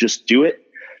practice. Just do it.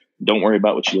 Don't worry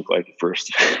about what you look like at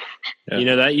first. Yeah. You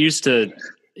know, that used to,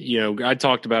 you know, I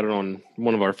talked about it on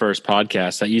one of our first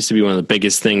podcasts. That used to be one of the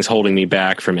biggest things holding me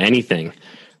back from anything,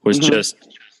 was just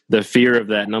the fear of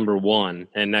that number one.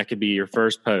 And that could be your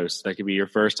first post. That could be your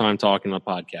first time talking on a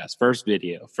podcast, first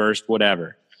video, first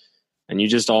whatever. And you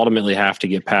just ultimately have to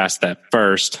get past that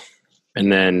first.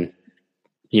 And then,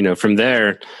 you know, from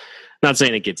there, not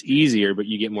saying it gets easier, but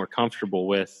you get more comfortable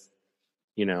with,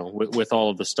 you know, with all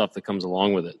of the stuff that comes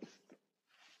along with it.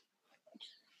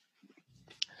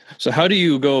 So how do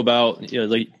you go about, you know,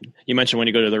 like you mentioned when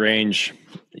you go to the range,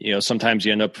 you know, sometimes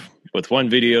you end up with one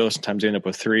video, sometimes you end up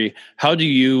with 3. How do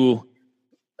you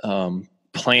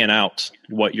plan out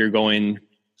what you're going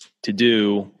to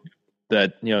do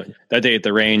that, you know, that day at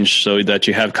the range, so that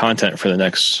you have content for the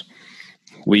next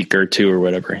week or 2 or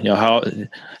whatever? You know, how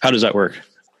does that work?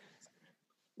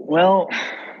 Well,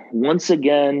 once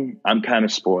again, I'm kind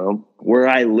of spoiled. Where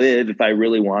I live, if I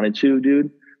really wanted to,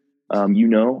 dude, you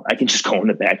know, I can just go in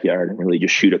the backyard and really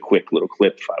just shoot a quick little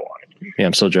clip if I wanted to. Yeah,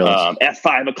 I'm so jealous. At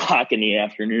 5 o'clock in the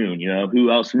afternoon, you know, who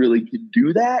else really could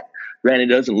do that? Granted,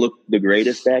 it doesn't look the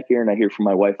greatest back here, and I hear from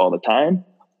my wife all the time.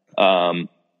 I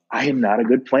am not a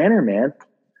good planner, man.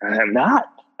 I'm not.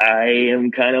 I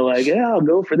am kind of like, yeah, I'll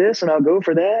go for this and I'll go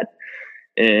for that.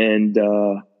 And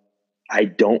I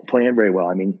don't plan very well.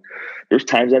 I mean, there's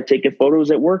times I've taken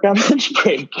photos at work on lunch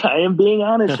break. I am being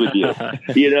honest with you.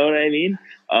 You know what I mean?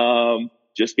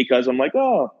 Just because I'm like,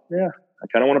 oh yeah, I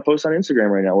kind of want to post on Instagram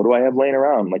right now. What do I have laying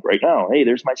around? Like right now, hey,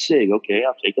 there's my SIG. Okay,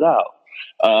 I'll take it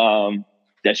out.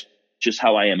 That's just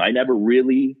how I am. I never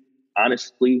really,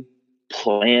 honestly,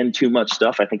 planned too much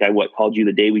stuff. I think I called you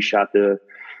the day we shot the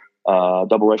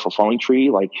double rifle falling tree,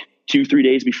 like 2-3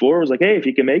 days before. I was like, hey, if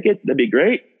you can make it, that'd be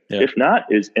great. Yeah. If not,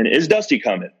 is Dusty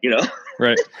coming? You know,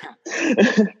 right.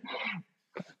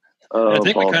 I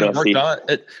think we kind of worked on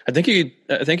it. I think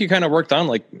you kind of worked on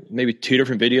like maybe 2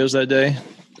 different videos that day.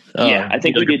 Yeah, I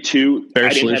think we did 2. I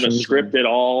didn't have a script at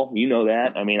all. You know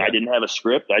that. I mean, I didn't have a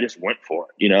script. I just went for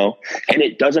it, you know, and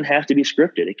it doesn't have to be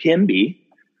scripted. It can be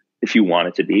if you want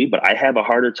it to be, but I have a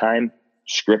harder time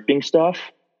scripting stuff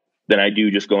than I do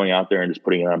just going out there and just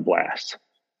putting it on blast.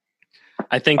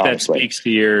 I think that speaks to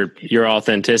your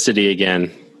authenticity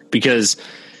again, because,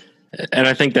 and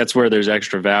I think that's where there's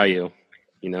extra value.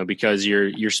 You know, because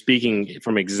you're speaking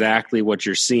from exactly what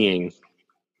you're seeing.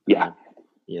 Yeah.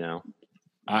 You know,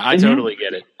 I totally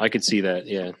get it. I could see that.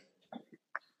 Yeah.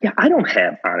 Yeah. I don't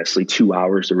have, honestly, 2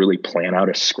 hours to really plan out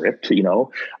a script. You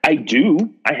know, I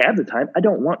have the time. I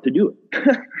don't want to do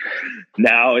it.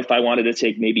 Now, if I wanted to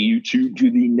take maybe YouTube to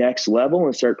the next level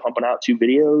and start pumping out 2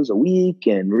 videos a week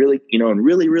and really, you know, and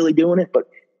really, really doing it, but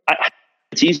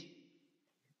it's easy.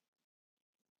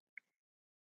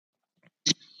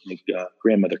 Like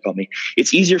grandmother called me.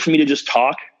 It's easier for me to just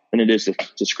talk than it is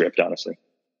to script, honestly.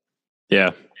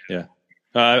 Yeah.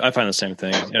 I find the same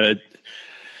thing.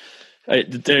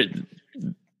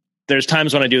 There's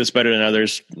times when I do this better than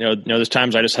others. You know, there's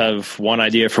times I just have one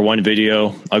idea for one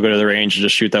video. I'll go to the range and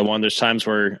just shoot that one. There's times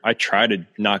where I try to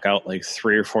knock out like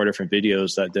 3 or 4 different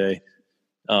videos that day.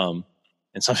 And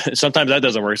sometimes that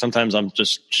doesn't work. Sometimes I'm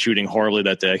just shooting horribly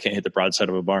that day. I can't hit the broadside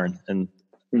of a barn, and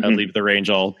I leave the range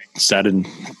all sad and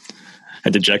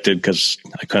dejected because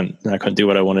I couldn't do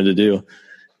what I wanted to do.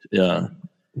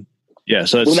 Yeah.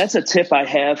 So that's a tip I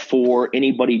have for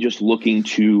anybody just looking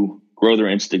to grow their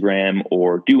Instagram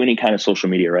or do any kind of social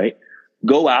media, right?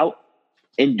 Go out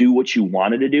and do what you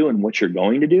wanted to do and what you're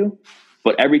going to do.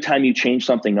 But every time you change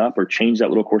something up or change that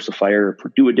little course of fire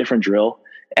or do a different drill,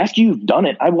 after you've done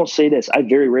it, I will say this. I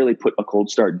very rarely put a cold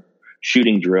start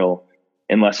shooting drill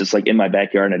unless it's like in my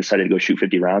backyard and I decided to go shoot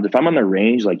 50 rounds. If I'm on the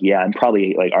range, like, yeah, I'm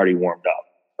probably like already warmed up.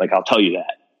 Like, I'll tell you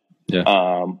that.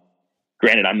 Yeah.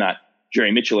 Granted, I'm not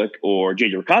Jerry Michalik or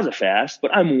JJ Racaza fast,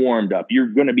 but I'm warmed up. You're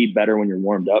going to be better when you're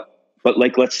warmed up. But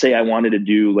like, let's say I wanted to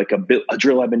do like a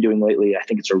drill I've been doing lately. I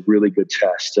think it's a really good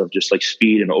test of just like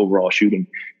speed and overall shooting.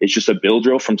 It's just a bill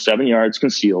drill from 7 yards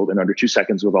concealed in under 2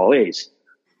 seconds with all A's.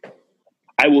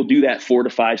 I will do that 4 to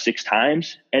 5, 6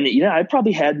 times. And I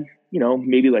probably had,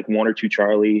 maybe like 1 or 2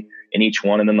 Charlie in each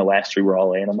one. And then the last 3 were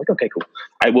all A. And I'm like, okay, cool.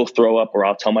 I will throw up, or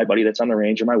I'll tell my buddy that's on the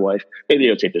range or my wife, hey,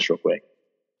 videotape this real quick,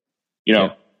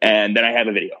 and then I have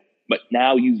a video. But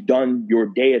now you've done your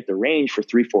day at the range for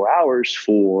 3-4 hours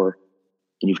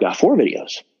and you've got 4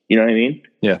 videos. You know what I mean?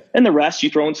 Yeah. And the rest, you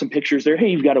throw in some pictures there. Hey,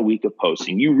 you've got a week of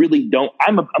posting. You really don't.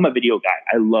 I'm a video guy.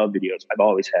 I love videos. I've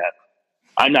always have.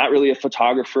 I'm not really a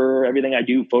photographer. Everything I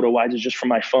do photo wise is just from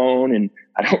my phone, and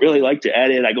I don't really like to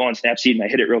edit. I go on Snapseed and I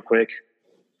hit it real quick.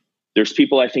 There's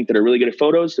people I think that are really good at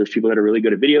photos. There's people that are really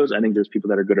good at videos. I think there's people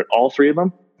that are good at all 3 of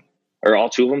them, or all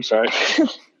 2 of them. Sorry.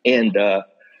 And,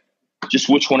 just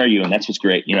which one are you? And that's what's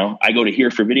great. I go to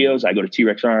here for videos. I go to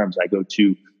T-Rex Arms. I go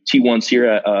to T1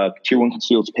 Sierra, Tier 1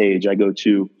 Concealed's page. I go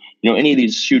to, any of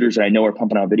these shooters that I know are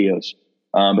pumping out videos.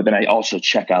 But then I also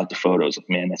check out the photos. Like,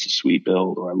 man, that's a sweet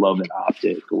build, or I love that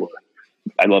optic, or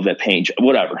I love that paint,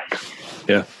 whatever.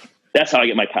 Yeah. That's how I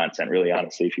get my content, really,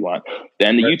 honestly, if you want.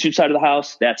 Then the YouTube side of the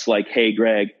house, that's like, hey,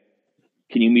 Greg,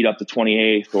 can you meet up the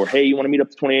 28th? Or, hey, you want to meet up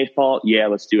the 28th, Paul? Yeah,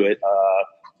 let's do it.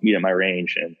 Meet at my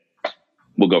range, and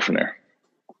we'll go from there.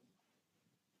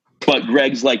 But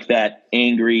Greg's like that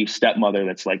angry stepmother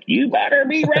that's like, you better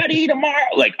be ready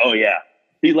tomorrow. Like, oh, yeah.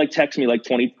 He like texts me like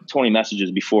 20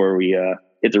 messages before we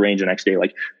hit the range the next day.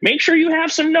 Like, make sure you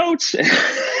have some notes. And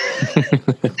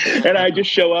I just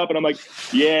show up and I'm like,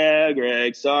 yeah,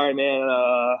 Greg, sorry, man.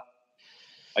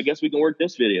 I guess we can work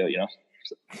this video,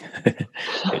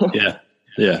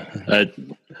 Yeah.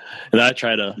 I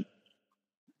try to,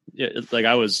 it's like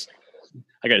I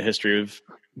got a history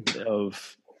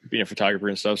of being a photographer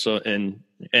and stuff. So,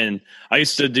 and I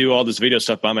used to do all this video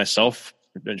stuff by myself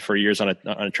for years on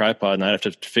a tripod, and I have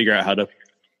to figure out how to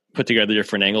put together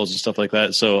different angles and stuff like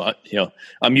that. So,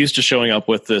 I'm used to showing up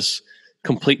with this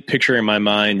complete picture in my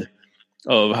mind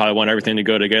of how I want everything to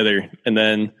go together. And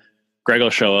then Greg will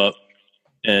show up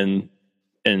and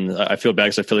I feel bad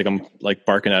because I feel like I'm like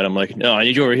barking at him, like, no, I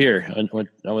need you over here. I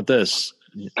want this.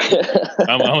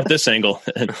 I want this angle.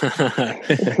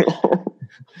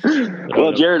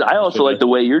 Well, Jared, I also like the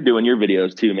way you're doing your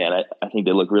videos too, man. I think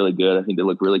they look really good. I think they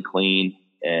look really clean,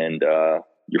 and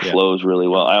your flows really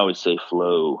well. I always say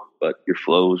flow, but your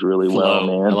flows really well,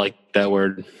 man. I like that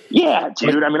word. Yeah,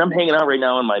 dude. I mean, I'm hanging out right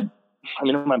now in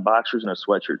my boxers and a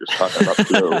sweatshirt, just talking about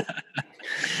flow.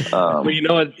 Well, you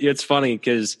know what? It's funny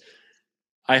because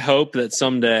I hope that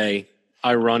someday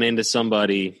I run into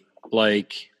somebody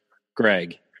like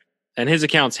Greg. And his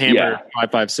account's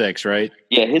Hammer556, right?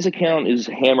 Yeah, his account is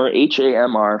Hammer,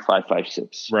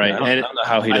 HAMR556. Right. I don't know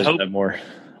how he doesn't have more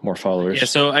followers. Yeah,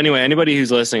 so anyway, anybody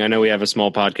who's listening, I know we have a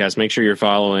small podcast. Make sure you're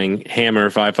following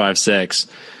Hammer556.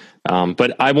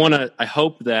 But I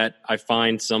hope that I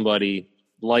find somebody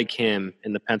like him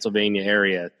in the Pennsylvania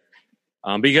area.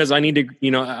 Because I need to,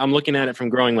 I'm looking at it from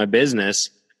growing my business.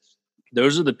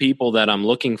 Those are the people that I'm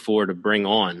looking for to bring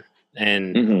on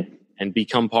and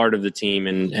become part of the team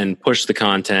and push the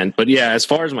content. But yeah, as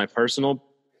far as my personal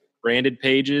branded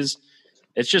pages,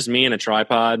 it's just me and a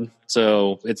tripod.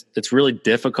 So it's really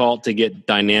difficult to get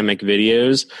dynamic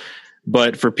videos.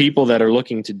 But for people that are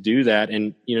looking to do that,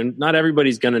 and not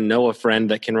everybody's going to know a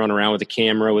friend that can run around with a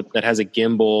camera that has a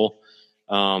gimbal,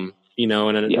 and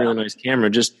a really nice camera.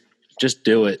 Just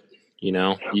do it.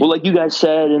 Well, like you guys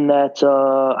said in that,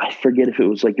 I forget if it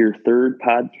was like your 3rd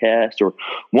podcast or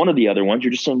one of the other ones,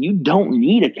 you're just saying you don't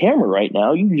need a camera right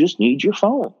now. You just need your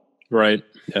phone. Right.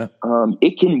 Yeah.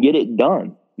 It can get it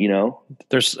done,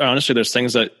 There's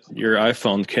things that your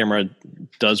iPhone camera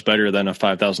does better than a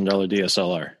 $5,000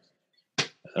 DSLR.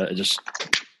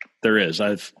 There is.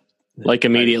 I've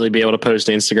immediately be able to post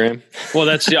to Instagram. Well,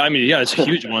 it's a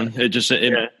huge one.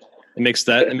 It makes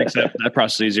that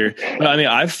process easier. But I mean,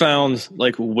 I've found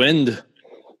like wind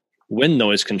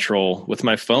noise control with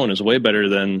my phone is way better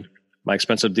than my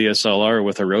expensive DSLR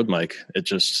with a Rode mic. It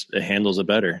handles it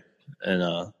better.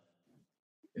 And,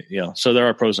 so there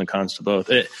are pros and cons to both.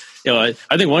 I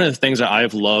think one of the things that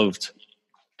I've loved,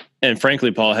 and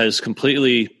frankly, Paul, has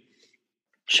completely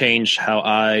changed how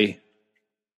I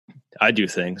do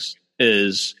things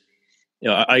is,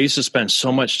 I used to spend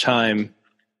so much time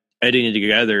editing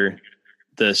together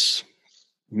this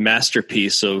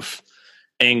masterpiece of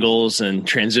angles and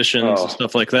transitions and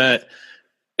stuff like that.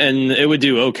 And it would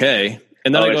do okay.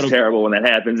 And then it's terrible when that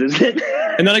happens, isn't it?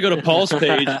 And then I go to Paul's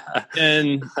page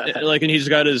and he's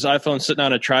got his iPhone sitting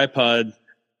on a tripod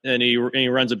and he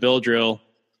runs a bill drill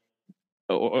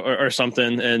or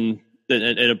something and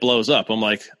it blows up. I'm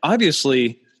like,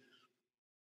 obviously,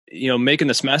 making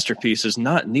this masterpiece is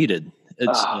not needed.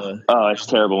 It's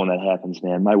terrible when that happens,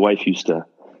 man. My wife used to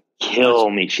kill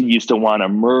me. She used to want to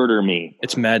murder me.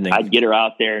 It's maddening. I'd get her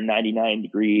out there 99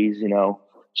 degrees,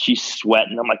 she's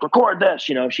sweating. I'm like, record this,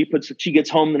 she gets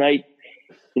home tonight,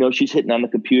 she's hitting on the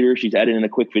computer. She's editing a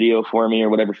quick video for me or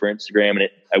whatever for Instagram. And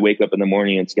I wake up in the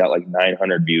morning and it's got like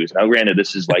 900 views. Now, granted,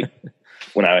 this is like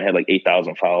when I had like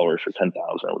 8,000 followers or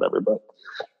 10,000 or whatever, but,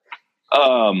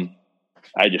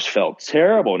 I just felt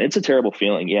terrible, and it's a terrible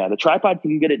feeling. Yeah. The tripod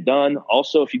can get it done.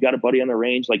 Also, if you got a buddy on the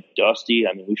range, like Dusty,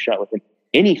 I mean, we've shot with him,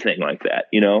 anything like that,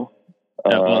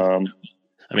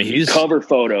 he's cover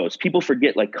photos. People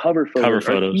forget like cover photos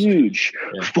are huge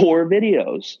for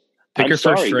videos. Pick your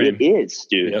first frame. It is,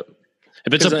 dude. Yep.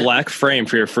 If it's a black frame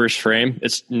for your first frame,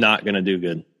 it's not going to do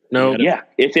good. No. Yeah.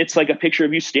 If it's like a picture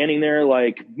of you standing there,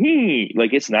 like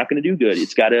it's not going to do good.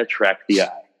 It's got to attract the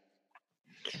eye.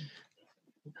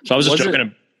 So I was just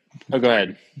joking. Go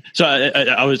ahead. So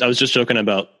I was just joking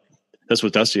about this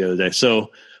with Dusty the other day. So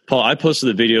Paul, I posted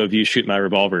the video of you shooting my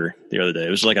revolver the other day.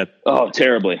 It was like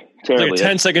terribly. Like a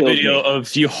 10-second video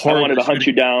of you. I wanted to hunt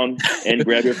you down and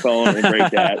grab your phone and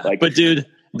break that. But dude,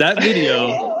 that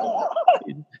video.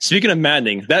 Speaking of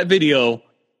maddening, that video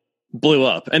blew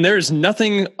up, and there's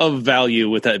nothing of value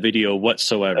with that video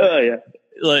whatsoever. Oh yeah.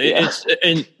 It's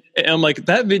and I'm like,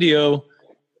 that video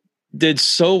did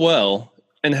so well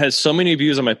and has so many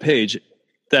views on my page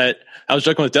that I was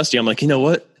joking with Dusty. I'm like, you know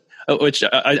what? Which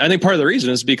I think part of the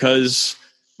reason is because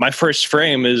my first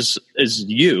frame is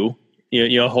you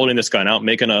holding this gun out,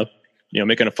 making a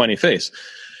funny face.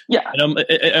 Yeah. And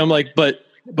I'm like, but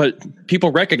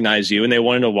people recognize you and they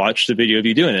wanted to watch the video of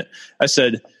you doing it. I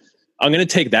said, I'm going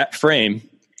to take that frame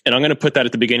and I'm going to put that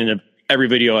at the beginning of every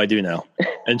video I do now.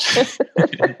 And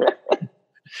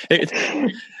it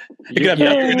got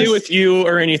nothing to do with you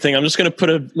or anything. I'm just going to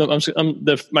put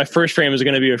my first frame is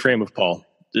going to be a frame of Paul.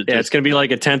 Yeah, it's going to be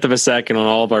like a 1/10 of a second on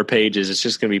all of our pages. It's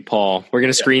just going to be Paul. We're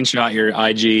going to screenshot your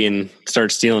IG and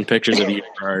start stealing pictures of you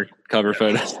for our cover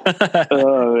photos.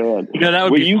 Oh man, that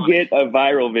would when be you funny. get a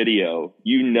viral video,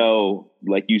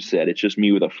 like you said, it's just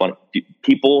me with a fun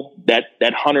people that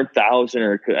 100,000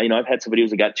 or I've had some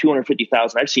videos that got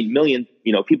 250,000. I've seen millions.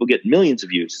 People get millions of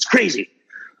views. It's crazy.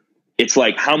 It's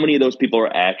like how many of those people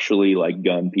are actually like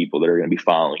gun people that are going to be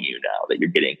following you now that you're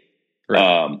getting.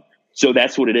 Right. So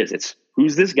that's what it is. It's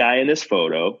who's this guy in this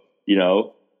photo?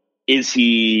 Is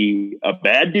he a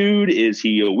bad dude? Is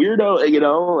he a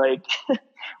weirdo?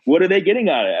 What are they getting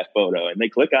out of that photo? And they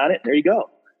click on it and there you go.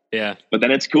 Yeah. But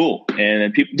then it's cool. And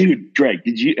then people, dude, Greg,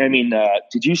 did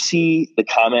you see the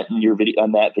comment in your video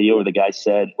on that video where the guy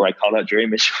said, where I called out Jerry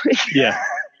Michulik? Yeah.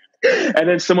 And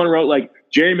then someone wrote like,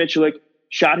 Jerry Michulik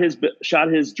shot his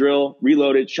drill,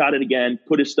 reloaded, shot it again,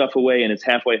 put his stuff away, and it's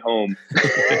halfway home.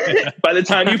 By the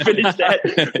time you finish that,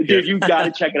 dude, you got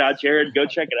to check it out, Jared. Go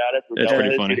check it out. It's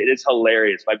pretty funny. Dude, it is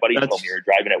hilarious. My buddy told me we were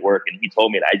driving at work, and he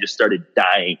told me, and I just started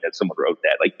dying that someone wrote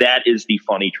that. Like, that is the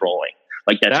funny trolling.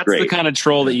 Like, that's great. The kind of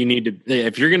troll that you need to.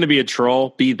 If you're going to be a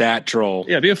troll, be that troll.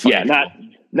 Yeah, be a funny troll.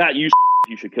 Not you.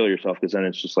 You should kill yourself because then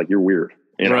it's just like you're weird.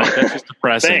 Right, that's just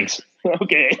depressing. Thanks.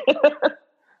 Okay.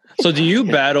 So do you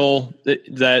battle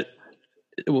that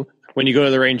when you go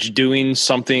to the range doing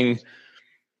something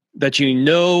that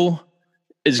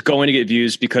is going to get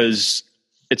views because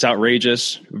it's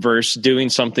outrageous versus doing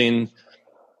something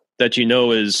that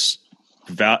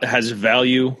has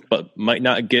value but might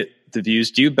not get the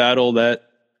views? Do you battle that?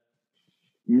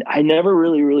 I never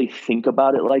really think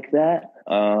about it like that.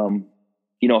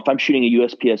 If I'm shooting a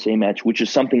USPSA match, which is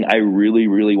something I really,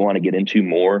 really want to get into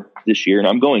more this year, and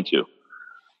I'm going to,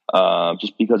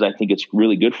 just because I think it's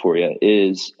really good for you,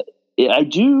 I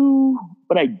do,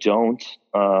 but I don't.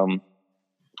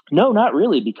 No, not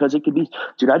really, because it could be,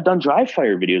 dude, I've done dry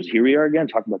fire videos. Here we are again,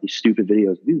 talking about these stupid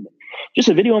videos. Dude, just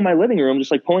a video in my living room,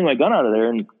 just like pulling my gun out of there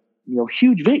and,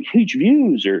 huge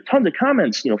views or tons of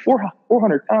comments,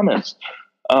 400 comments.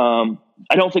 I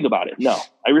don't think about it. No,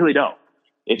 I really don't.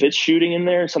 If it's shooting in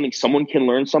there, someone can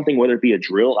learn something, whether it be a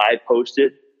drill I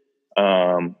posted,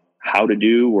 how to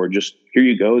do, or just here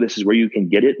you go. This is where you can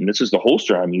get it. And this is the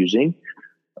holster I'm using.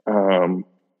 There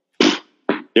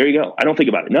you go. I don't think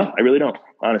about it. No, I really don't,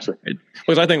 honestly.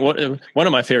 Because I think one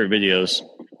of my favorite videos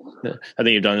I think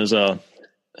you've done is,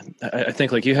 I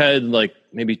think like you had like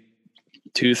maybe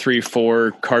 2, 3,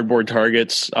 4 cardboard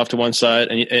targets off to one side,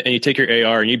 and you take your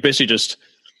AR and you basically just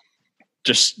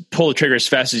pull the trigger as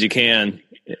fast as you can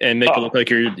and make it look like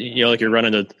you're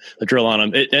running the drill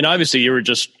on them. And obviously you were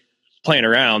just playing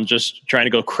around, just trying to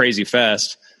go crazy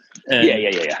fast. And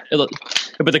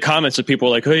but the comments of people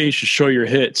were like, "Hey, you should show your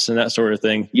hits" and that sort of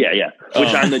thing. Yeah.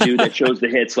 Which I'm the dude that shows the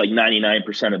hits like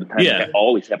 99% of the time. Yeah. Like I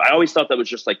always have. I always thought that was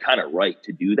just like kind of right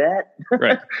to do that.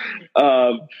 Right.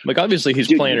 Like obviously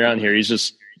he's playing around here.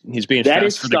 He's being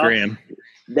fast for the gram.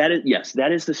 That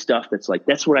is the stuff that's like,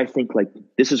 that's what I think, like,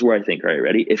 this is where I think, all right,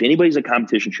 ready? If anybody's a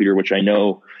competition shooter, which I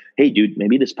know, hey dude,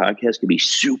 maybe this podcast could be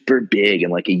super big in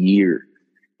like a year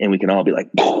and we can all be like,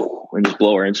 and just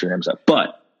blow our Instagrams up.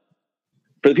 But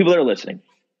for the people that are listening,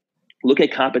 look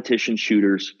at competition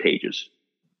shooters pages.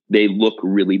 They look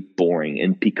really boring.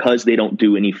 And because they don't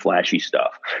do any flashy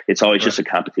stuff, it's always just a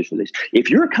competition. If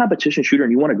you're a competition shooter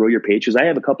and you want to grow your page, because I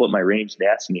have a couple at my range,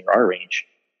 that's near our range,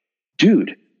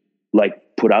 dude, like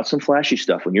put out some flashy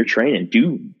stuff when you're training.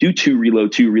 Do 2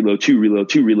 reload, 2 reload, 2 reload,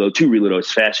 2 reload, 2 reload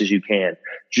as fast as you can.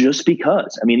 Just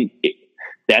because, I mean,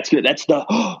 that's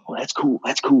cool.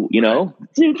 That's cool. You know,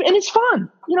 dude, and it's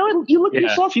fun. You know, you look at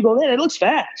yourself, you go, man, it looks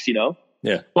fast. You know.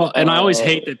 Yeah. Well, and I always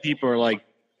hate that people are like,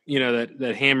 you know,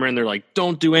 that hammer in. They're like,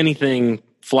 don't do anything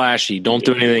flashy. Don't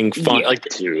do anything fun. Like,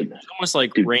 dude, it's almost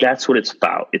like that's what it's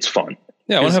about. It's fun.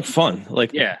 Yeah, I want to have fun.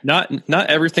 Like, not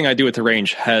everything I do at the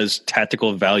range has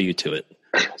tactical value to it.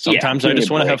 Sometimes I just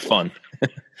want to have fun.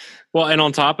 Well, and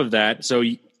on top of that, so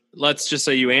let's just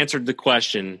say you answered the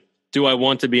question, do I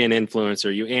want to be an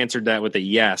influencer? You answered that with a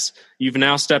yes. You've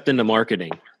now stepped into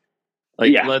marketing.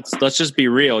 Like, let's just be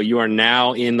real. You are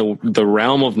now in the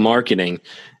realm of marketing.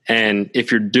 And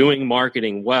if you're doing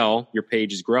marketing well, your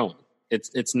page is growing.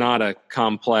 It's not a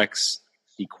complex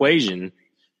equation,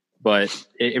 but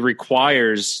it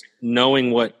requires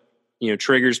knowing what, you know,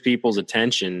 triggers people's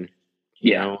attention.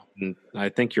 You know, and I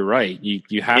think you're right.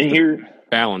 You have to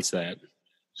balance that.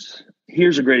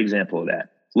 Here's a great example of that.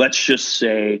 Let's just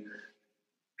say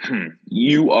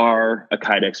you are a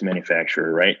Kydex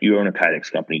manufacturer, right? You own a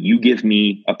Kydex company. You give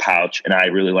me a pouch and I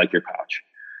really like your pouch.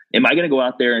 Am I going to go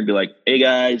out there and be like, hey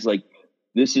guys, like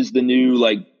this is the new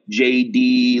like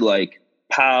JD like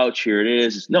pouch, here it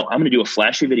is. No, I'm going to do a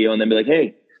flashy video and then be like,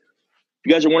 hey, if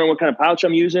you guys are wondering what kind of pouch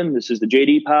I'm using, this is the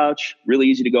JD pouch, really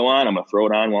easy to go on. I'm going to throw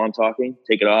it on while I'm talking,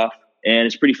 take it off. And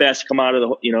it's pretty fast to come out of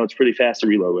the, you know, it's pretty fast to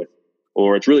reload with,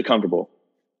 or it's really comfortable.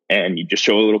 And you just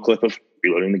show a little clip of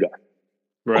reloading the gun.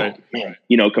 Right. Oh, man.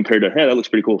 You know, compared to, hey, that looks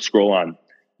pretty cool. Scroll on.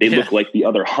 They look like the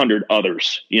other 100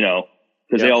 others, you know,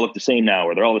 because they all look the same now,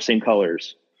 or they're all the same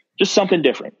colors. Just something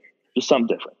different.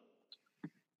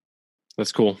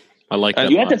 That's cool. I like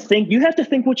that. You have to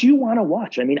think what you want to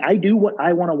watch. I mean, I do what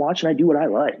I want to watch and I do what I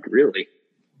like, really.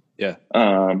 Yeah.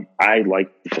 I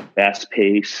like the fast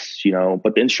pace, you know,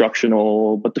 but the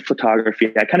instructional, but the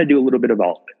photography, I kind of do a little bit of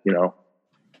all of it, you know,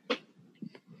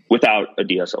 without a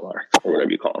DSLR or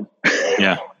whatever you call them.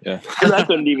 Yeah. Because I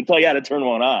couldn't even tell you how to turn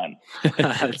one on.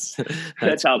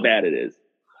 That's how bad it is.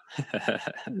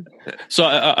 So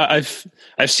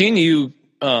I've seen you.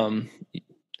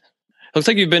 Looks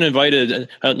like you've been invited.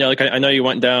 I know you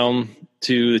went down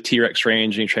to the T-Rex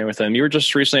range and you trained with them. You were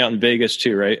just recently out in Vegas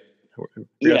too, right?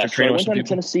 Yeah, so I went down to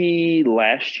Tennessee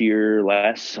last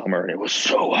summer, and it was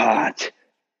so hot.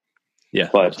 Yeah,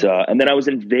 but and then I was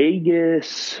in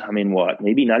Vegas. I mean,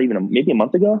 maybe a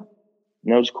month ago.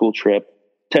 And that was a cool trip.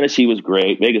 Tennessee was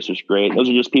great. Vegas was great. Those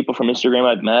are just people from Instagram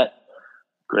I've met.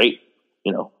 Great,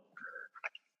 you know,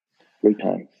 great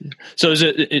time. So is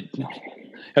it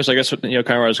I guess, you know,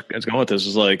 kind of where I was going with this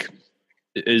is like,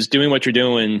 is doing what you're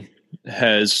doing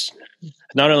has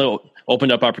not only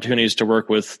opened up opportunities to work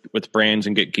with brands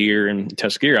and get gear and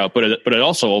test gear out, but it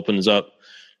also opens up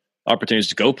opportunities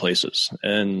to go places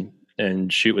and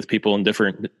shoot with people in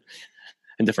different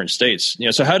states. You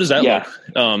know, so how does that look?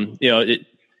 You know,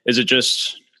 is it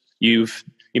just you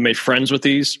made friends with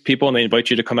these people and they invite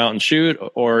you to come out and shoot,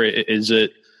 or is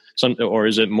it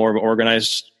more of an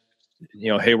organized,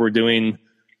 you know, hey, we're doing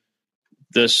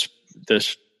this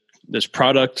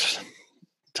product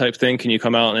type thing, can you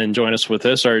come out and join us with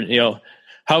this? Or, you know,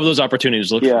 how have those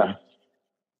opportunities looked for you?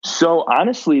 So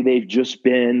honestly, they've just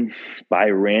been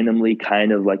by randomly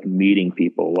kind of like meeting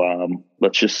people.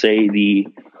 Let's just say the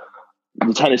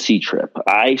Tennessee trip.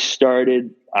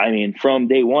 From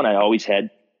day one, I always had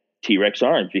T-Rex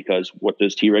arms, because what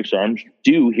does T-Rex arms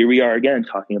do? Here we are again,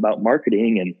 talking about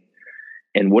marketing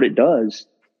and what it does.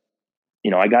 You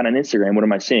know, I got on Instagram. What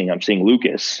am I seeing? I'm seeing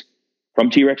Lucas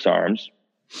from T-Rex Arms,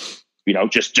 you know,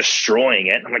 just destroying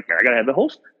it. I'm like, man, I gotta have the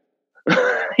holster.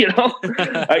 You know,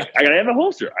 I gotta have a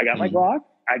holster. I got my Glock.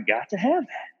 I got to have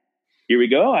that. here we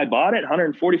go. I bought it,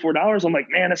 $144. I'm like,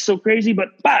 man, that's so crazy,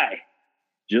 but buy.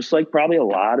 Just like probably a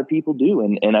lot of people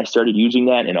do. And I started using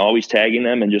that and always tagging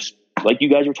them. And just like you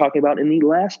guys were talking about in the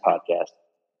last podcast,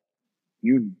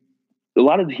 a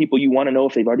lot of the people, you want to know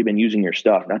if they've already been using your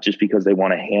stuff, not just because they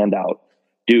want a handout.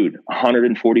 Dude,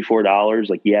 $144.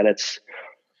 Like, yeah,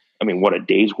 what a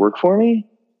day's work for me,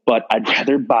 but I'd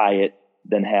rather buy it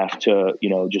than have to,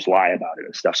 just lie about it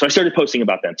and stuff. So I started posting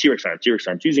about them. T-Rex Arms,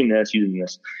 using this.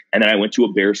 And then I went to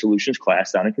a Bear Solutions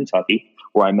class down in Kentucky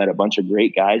where I met a bunch of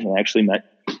great guys, and I actually met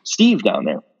Steve down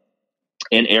there.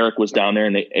 And Eric was down there,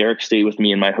 and Eric stayed with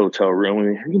me in my hotel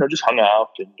room. We, just hung out,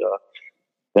 and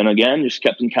then again, just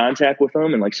kept in contact with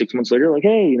them. And like 6 months later, like,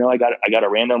 hey, I got a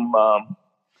random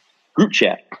group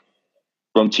chat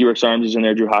from T-Rex Arms is in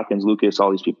there, Drew Hopkins, Lucas,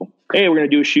 all these people. Hey, we're going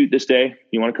to do a shoot this day.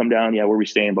 You want to come down? Yeah, where are we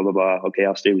staying? Blah, blah, blah. Okay,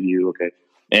 I'll stay with you. Okay.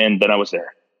 And then I was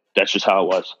there. That's just how it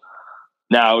was.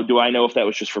 Now, do I know if that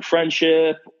was just for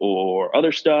friendship or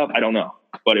other stuff? I don't know,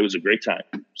 but it was a great time.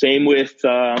 Same with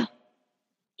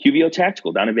QVO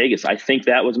Tactical down in Vegas. I think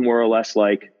that was more or less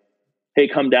like, hey,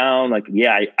 come down. Like,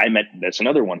 yeah, I met, that's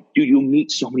another one. Dude, you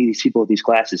meet so many of these people at these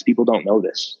classes. People don't know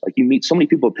this. Like, you meet so many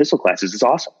people at pistol classes. It's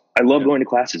awesome. I love going to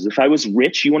classes. If I was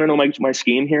rich, you want to know my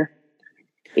scheme here?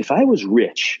 If I was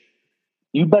rich,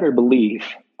 you better believe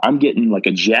I'm getting like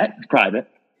a jet private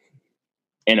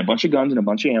and a bunch of guns and a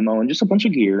bunch of ammo and just a bunch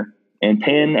of gear and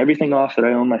paying everything off that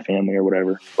I own my family or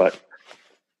whatever. But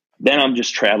then I'm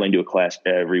just traveling to a class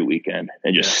every weekend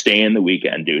and just staying the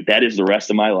weekend, dude. That is the rest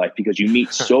of my life because you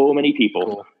meet so many people.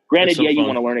 Cool. Granted, so you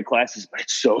want to learn in classes, but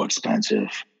it's so expensive.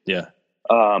 Yeah.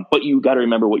 But you got to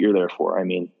remember what you're there for. I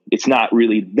mean, it's not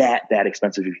really that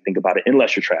expensive if you think about it,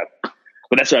 unless you're traveling.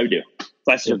 But that's what I would do.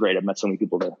 Classes are great. I've met so many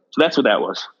people there. So that's what that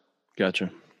was.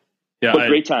 Gotcha. Yeah. But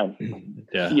great time.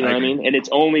 Yeah. You know what I mean? And it's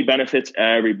only benefits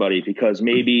everybody because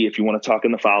maybe if you want to talk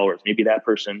in the followers, maybe that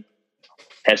person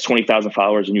has 20,000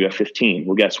 followers and you have 15.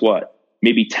 Well, guess what?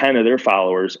 Maybe 10 of their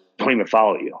followers don't even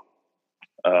follow you.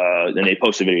 Then they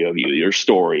post a video of you, your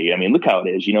story. I mean, look how it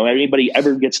is. Anybody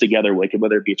ever gets together, like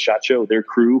whether it be a SHOT Show, their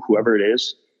crew, whoever it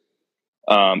is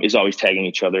always tagging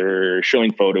each other,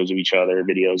 showing photos of each other,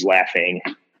 videos, laughing.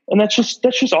 And that's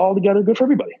just all together good for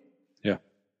everybody. Yeah.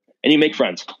 And you make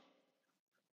friends.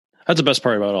 That's the best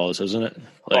part about all this, isn't it?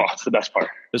 It's the best part.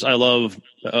 Because I love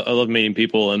meeting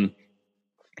people and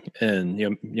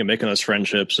making those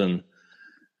friendships and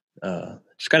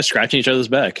just kind of scratching each other's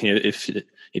back if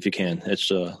you can. It's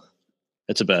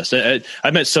the best.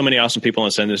 I've met so many awesome people in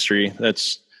this industry.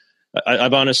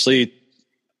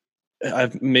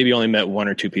 I've maybe only met one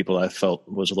or two people I felt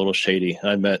was a little shady.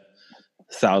 I've met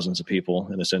thousands of people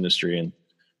in this industry, and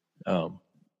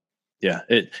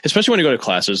especially when you go to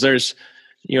classes, there's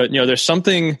there's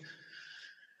something.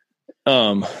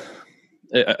 I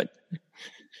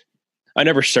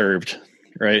never served,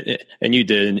 right? And you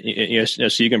did,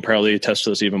 so you can probably attest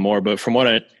to this even more. But from what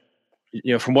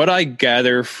I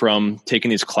gather from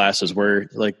taking these classes, where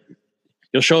like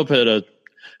you'll show up at a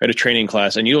training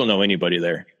class and you don't know anybody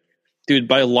there, dude.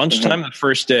 By lunchtime, the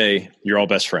first day, you're all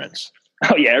best friends.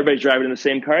 Oh yeah, everybody's driving in the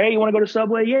same car. Hey, you want to go to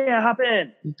Subway? Yeah, hop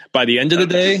in. By the end of the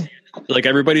day, like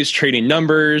everybody's trading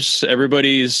numbers.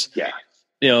 Everybody's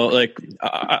like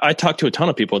I talked to a ton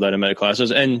of people that I met at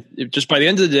classes, and just by the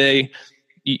end of the day,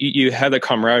 you have that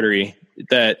camaraderie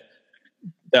that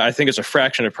I think is a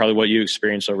fraction of probably what you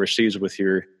experience overseas with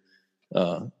your,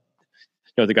 the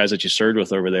guys that you served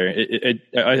with over there.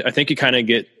 I think you kind of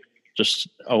get just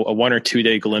a 1 or 2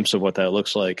 day glimpse of what that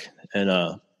looks like,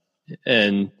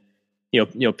 and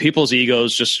people's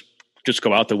egos just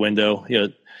go out the window.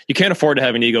 You can't afford to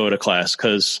have an ego at a class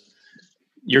because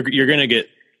you're going to get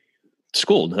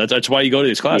schooled. That's why you go to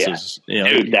these classes. Yeah.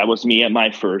 Dude, that was me at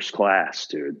my first class,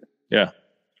 dude. Yeah.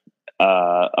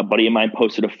 A buddy of mine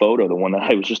posted a photo, the one that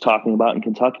I was just talking about in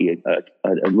Kentucky,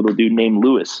 a little dude named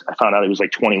Lewis. I found out he was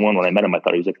like 21 when I met him. I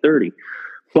thought he was like 30,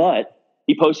 but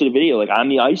he posted a video like, I'm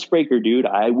the icebreaker, dude.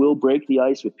 I will break the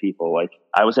ice with people. Like,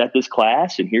 I was at this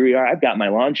class and here we are. I've got my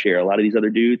lawn chair. A lot of these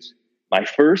other dudes, my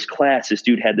first class, this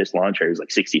dude had this lawn chair. He was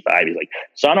like 65. He's like,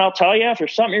 son, I'll tell you, if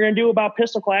there's something you're going to do about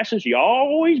pistol classes, you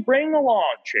always bring the lawn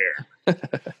chair.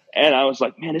 And I was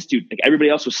like, man, this dude, like everybody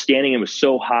else was standing and it was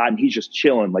so hot and he's just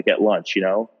chilling like at lunch,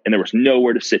 and there was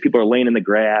nowhere to sit. People are laying in the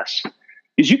grass.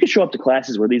 Because you can show up to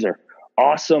classes where these are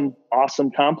awesome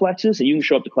complexes, and you can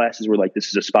show up to classes where like this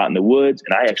is a spot in the woods.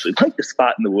 And I actually like the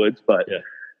spot in the woods, but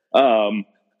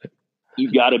you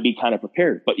got to be kind of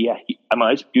prepared. But yeah,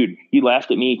 dude, he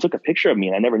laughed at me. He took a picture of me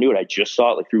and I never knew it. I just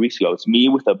saw it like 3 weeks ago. It's me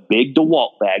with a big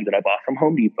DeWalt bag that I bought from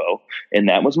Home Depot. And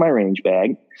that was my range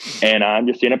bag. And I'm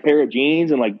just in a pair of jeans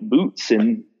and like boots.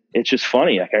 And it's just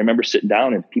funny. Like I remember sitting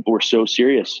down and people were so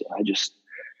serious. I just,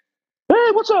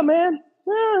 hey, what's up, man?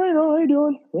 I know, how you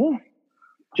doing? Yeah.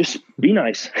 Just be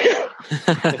nice.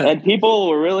 And people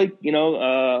were really,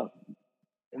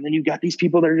 and then you got these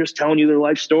people that are just telling you their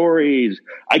life stories.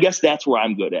 I guess that's where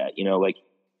I'm good at,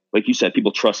 like you said,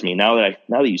 people trust me. Now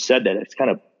that you said that, it's kind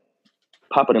of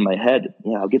popping in my head.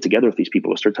 Yeah, I'll get together with these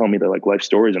people. They'll start telling me their like life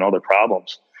stories and all their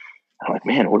problems. I'm like,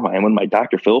 man, what am I? I'm my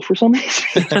Dr. Phil for some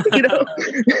reason,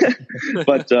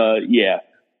 But yeah,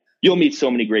 you'll meet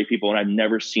so many great people, and I've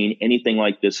never seen anything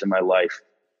like this in my life.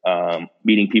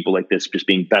 Meeting people like this, just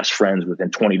being best friends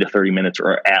within 20 to 30 minutes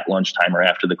or at lunchtime or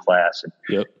after the class.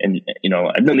 And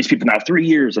I've known these people now 3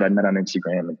 years that I've met on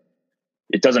Instagram, and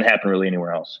it doesn't happen really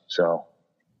anywhere else. So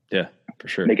yeah, for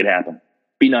sure. Make it happen.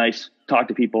 Be nice, talk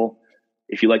to people.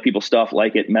 If you like people's stuff,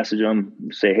 like it, message them,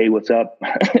 say, hey, what's up?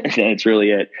 And it's really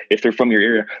it. If they're from your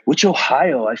area, which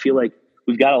Ohio, I feel like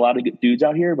we've got a lot of good dudes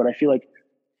out here, but I feel like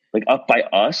up by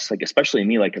us, like especially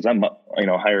me, like, cause I'm,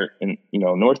 higher in,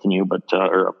 north than you, but,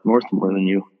 or up north more than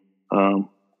you. I'm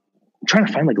trying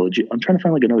to find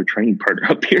another training partner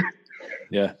up here.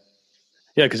 Yeah.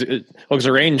 Yeah. Cause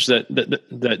the range that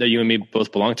you and me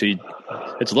both belong to,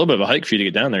 it's a little bit of a hike for you to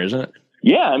get down there, isn't it?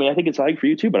 Yeah. I mean, I think it's a hike for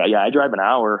you too, but I drive an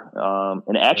hour.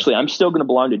 And actually I'm still going to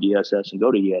belong to DSS and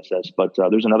go to DSS, but,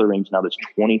 there's another range now that's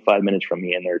 25 minutes from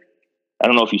me, and I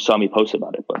don't know if you saw me post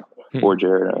about it, but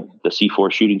the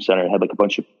C4 shooting center had like a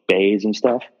bunch of bays and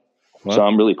stuff. Wow. So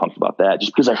I'm really pumped about that,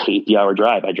 just because I hate the hour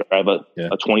drive. I drive a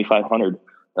 2,500,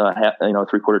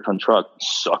 3/4 ton truck,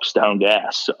 sucks down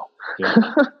gas. So,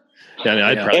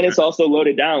 and it's also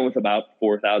loaded down with about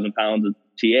 4,000 pounds of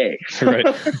TA. Right.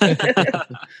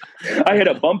 I had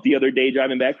a bump the other day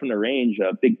driving back from the range,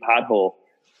 a big pothole.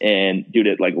 And dude,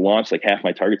 it like launched like half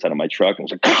my targets out of my truck. And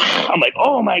was like, I'm like,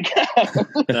 oh my God.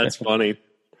 That's funny.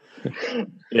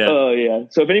 Yeah. Oh yeah.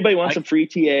 So if anybody wants some free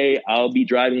TA, I'll be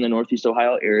driving the Northeast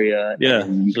Ohio area. Yeah.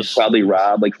 You can probably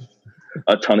rob like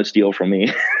a ton of steel from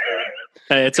me.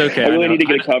 Hey, it's okay. I really need to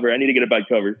get a cover. I need to get a bike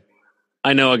covered.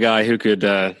 I know a guy who could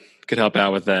help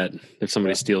out with that if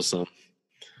somebody steals some.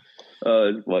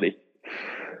 It's bloody.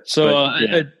 So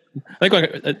I think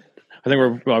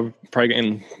we're probably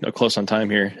getting close on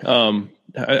time here.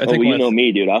 I think you know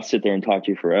me, dude. I'll sit there and talk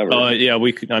to you forever. Oh yeah,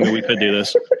 we could do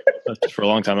this for a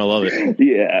long time. I love it.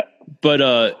 Yeah, but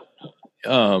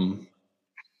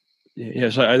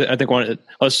So I think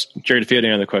unless Jared, if you had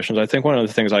any other questions, I think one of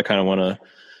the things I kind of want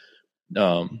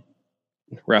to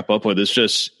wrap up with is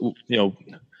just me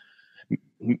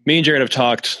and Jared have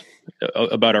talked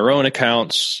about our own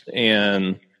accounts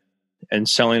and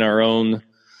selling our own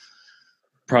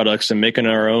products and making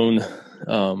our own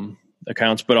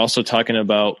accounts, but also talking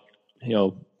about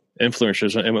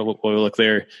influencers and what we look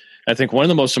there. I think one of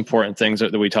the most important things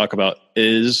that we talk about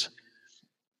is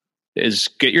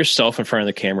get yourself in front of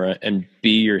the camera and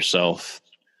be yourself.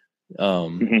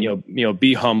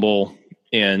 Be humble,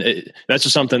 and that's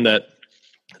just something that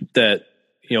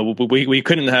we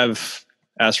couldn't have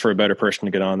asked for a better person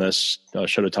to get on this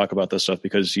show to talk about this stuff,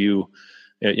 because you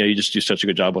just do such a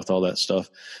good job with all that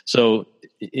stuff. So,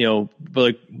 but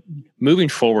like moving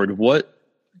forward, what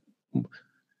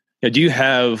do you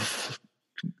have,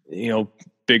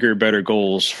 bigger, better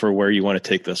goals for where you want to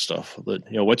take this stuff?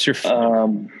 What's your,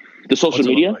 the social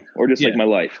media or just like my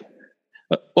life?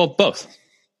 Well, both.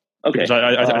 Okay.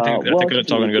 I think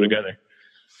it's all going to go together.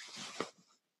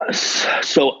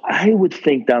 So I would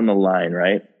think down the line,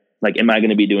 right? Like, am I going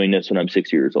to be doing this when I'm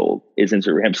 60 years old? Is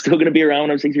Instagram still going to be around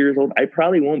when I'm 60 years old? I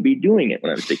probably won't be doing it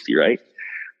when I'm 60, right?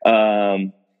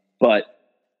 But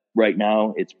right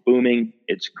now it's booming.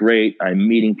 It's great. I'm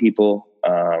meeting people.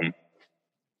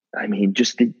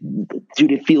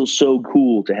 Dude, it feels so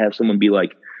cool to have someone be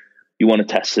like, you want to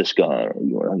test this gun?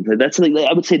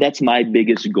 I would say that's my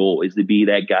biggest goal, is to be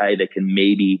that guy that can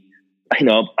maybe,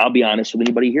 I'll be honest with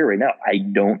anybody here right now. I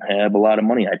don't have a lot of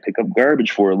money. I pick up garbage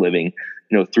for a living,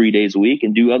 3 days a week,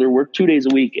 and do other work 2 days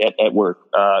a week at work.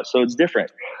 So it's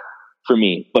different for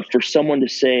me. But for someone to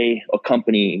say, a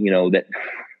company, that,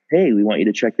 hey, we want you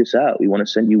to check this out. We want to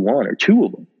send you 1 or 2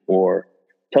 of them, or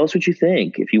tell us what you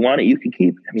think. If you want it, you can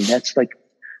keep. I mean, that's like,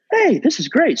 hey, this is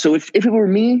great. So if it were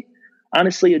me,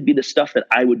 honestly, it'd be the stuff that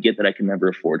I would get that I can never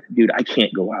afford. Dude, I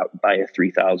can't go out and buy a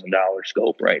 $3,000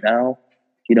 scope right now.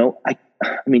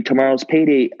 I mean, tomorrow's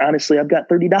payday. Honestly, I've got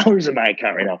 $30 in my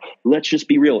account right now. Let's just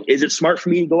be real. Is it smart for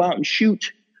me to go out and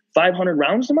shoot 500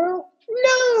 rounds tomorrow?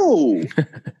 No.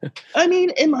 I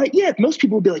mean, most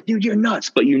people would be like, dude, you're nuts.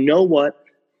 But you know what?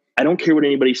 I don't care what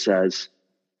anybody says.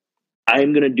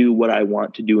 I'm going to do what I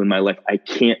want to do in my life. I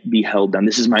can't be held down.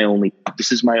 This is my only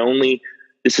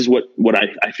this is what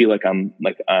I feel like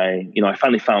I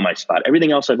finally found my spot.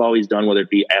 Everything else I've always done, whether it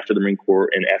be after the Marine Corps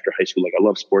and after high school, like I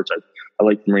love sports. I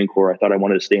like the Marine Corps. I thought I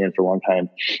wanted to stay in for a long time.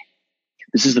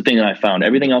 This is the thing that I found.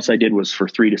 Everything else I did was for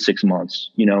 3 to 6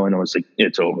 months, and it was like,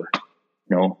 it's over,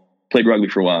 played rugby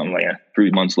for a while. I'm like,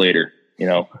 3 months later,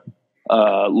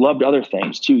 loved other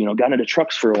things too, got into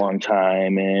trucks for a long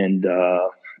time. And,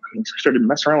 I started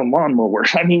messing around with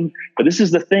lawnmowers. But this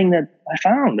is the thing that I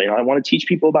found. I want to teach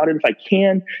people about it if I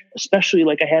can, especially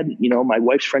like I had, my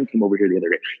wife's friend came over here the other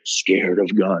day, scared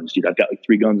of guns. Dude, I've got like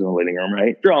 3 guns in the living room,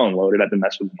 right? They're all unloaded. I've been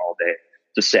messing with them all day.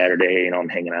 It's a Saturday, I'm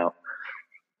hanging out.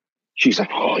 She's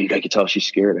like, oh, I could tell she's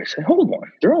scared. I said, hold on,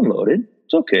 they're unloaded.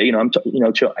 It's okay.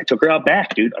 I took her out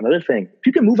back, dude. Another thing, if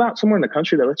you can move out somewhere in the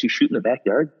country that lets you shoot in the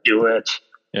backyard, do it.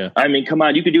 Yeah. Come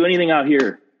on, you could do anything out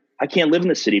here. I can't live in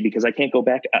the city because I can't go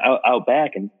back out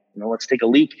back and, let's take a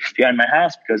leak behind my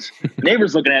house because the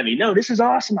neighbor's looking at me. No, this is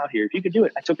awesome out here. If you could do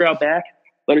it. I took her out back,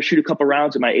 let her shoot a couple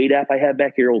rounds at my ADAP I had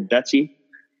back here, old Betsy.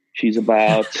 She's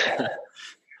about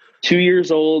 2 years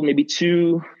old, maybe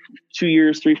 2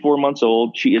 years, 3-4 months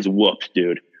old. She is whooped,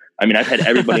 dude. I've had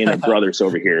everybody and their brothers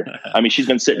over here. She's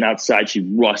been sitting outside. She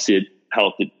rusted,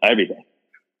 pelted, everything.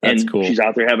 That's and cool. She's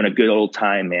out there having a good old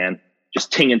time, man.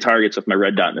 Just tinging targets with my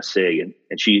red dot and a SIG.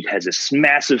 And she has this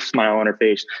massive smile on her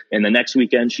face. And the next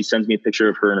weekend, she sends me a picture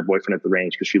of her and her boyfriend at the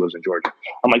range because she lives in Georgia.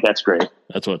 I'm like, that's great.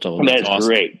 That's what it's all about. That's awesome.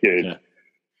 Great, dude.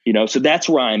 Yeah. So that's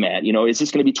where I'm at. Is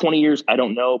this going to be 20 years? I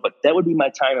don't know. But that would be my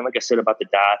time. And like I said about the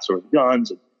dots or the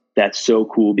guns, that's so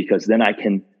cool because then I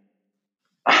can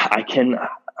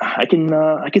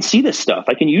see this stuff.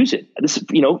 I can use it.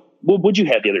 What would you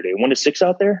have the other day? 1 to 6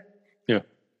 out there? Yeah.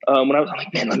 When I was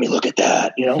like, man, let me look at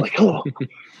that,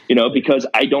 because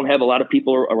I don't have a lot of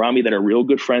people around me that are real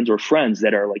good friends or friends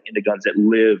that are like into guns that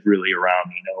live really around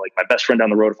me. Like my best friend down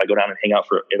the road, if I go down and hang out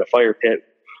in a fire pit,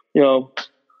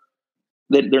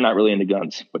 they're not really into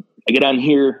guns, but I get on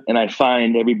here and I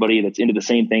find everybody that's into the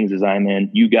same things as I'm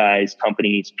in, you guys,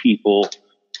 companies, people,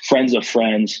 friends of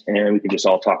friends, and we can just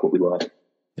all talk what we love.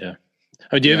 Yeah.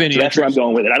 Do you have any? So that's where I'm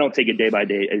going with it. I don't take it day by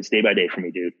day. It's day by day for me,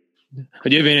 dude. Do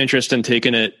you have any interest in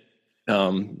taking it,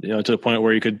 to the point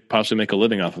where you could possibly make a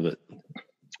living off of it?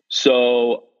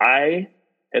 So I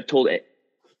have told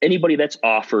anybody that's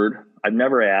offered, I've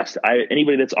never asked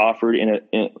anybody that's offered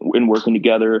in working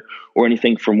together or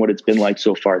anything from what it's been like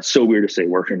so far. It's so weird to say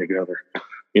working together,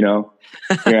 here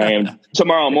I am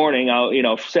tomorrow morning.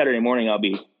 Saturday morning, I'll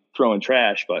be throwing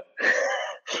trash, but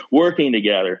working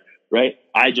together, right?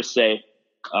 I just say,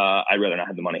 I'd rather not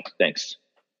have the money. Thanks.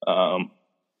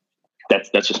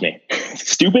 That's just me.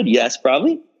 Stupid? Yes,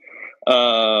 probably.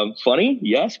 Funny?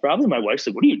 Yes, probably. My wife's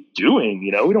like, what are you doing?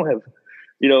 We don't have,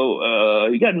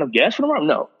 you got enough gas for tomorrow?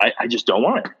 No, I just don't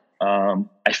want it.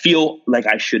 I feel like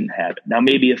I shouldn't have it. Now,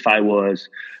 maybe if I was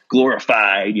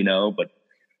glorified, but,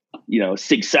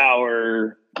 Sig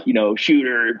Sauer,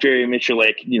 Shooter, Jerry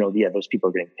Miculek, those people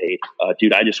are getting paid.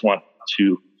 Dude, I just want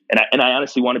to, and I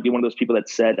honestly want to be one of those people that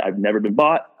said, I've never been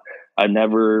bought. I've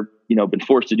never, been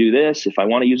forced to do this. If I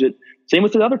want to use it, same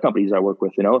with the other companies I work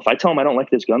with, if I tell them I don't like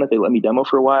this gun that they let me demo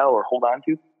for a while or hold on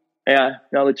to,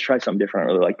 let's try something different.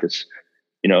 I really like this.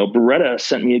 Beretta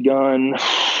sent me a gun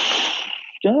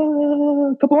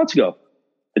a couple months ago.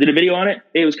 I did a video on it.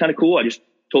 Hey, it was kind of cool. I just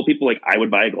told people like I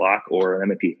would buy a Glock or an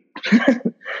M&P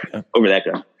over that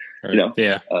gun. Right.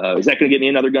 Is that going to get me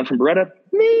another gun from Beretta?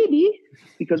 Maybe,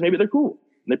 because maybe they're cool.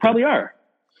 They probably are.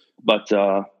 But,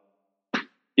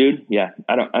 dude,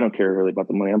 I don't care really about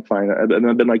the money. I'm fine. I've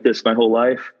been like this my whole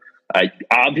life.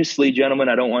 Obviously, gentlemen,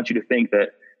 I don't want you to think that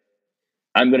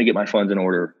I'm going to get my funds in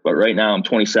order. But right now, I'm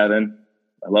 27.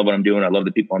 I love what I'm doing. I love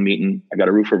the people I'm meeting. I got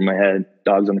a roof over my head,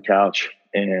 dogs on the couch,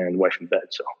 and wife in bed.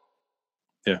 So,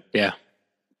 yeah,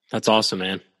 that's awesome,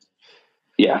 man.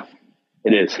 Yeah,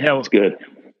 it is. Yeah, it's good.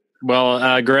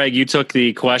 Well, Greg, you took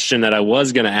the question that I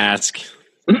was going to ask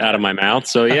out of my mouth.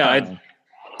 So I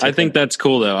think that's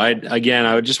cool though. I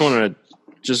would just want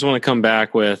to come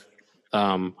back with,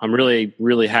 I'm really,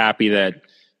 really happy that,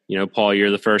 Paul, you're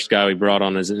the first guy we brought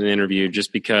on as an interview,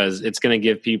 just because it's going to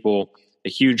give people a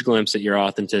huge glimpse at your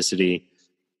authenticity.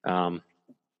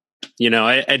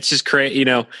 It's just crazy,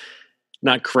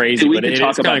 not crazy, we but could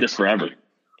talk about this forever.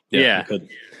 Yeah,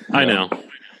 I know.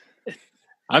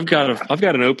 I've got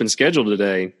an open schedule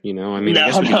today. No. I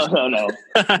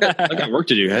got work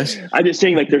to do, guys. I'm just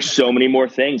saying, like, there's so many more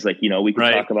things, like, we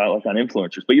can talk about like on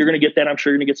influencers, but you're going to get that. I'm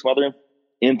sure you're going to get some other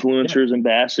influencers,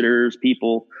 ambassadors,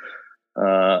 people,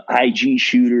 IG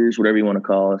shooters, whatever you want to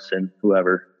call us, and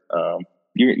whoever.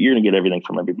 You're going to get everything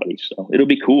from everybody. So it'll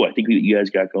be cool. I think what you guys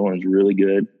got going is really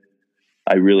good.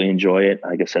 I really enjoy it.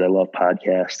 Like I said, I love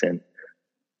podcasts, and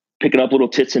picking up little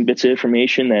tits and bits of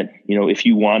information that, if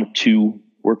you want to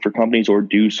work for companies or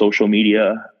do social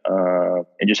media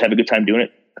and just have a good time doing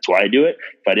it, that's why I do it.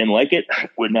 If I didn't like it, I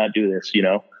would not do this,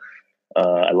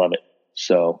 I love it.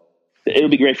 So it'll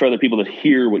be great for other people to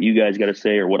hear what you guys got to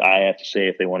say or what I have to say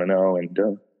if they want to know,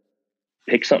 and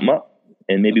pick something up.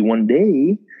 And maybe one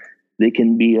day they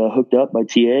can be hooked up by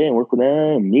TA and work with them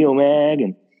and Neomag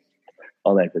and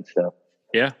all that good stuff.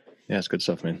 Yeah. Yeah, it's good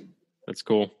stuff, man. That's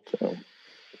cool. So.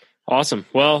 Awesome.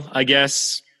 Well, I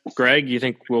guess, Greg, you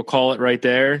think we'll call it right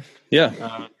there?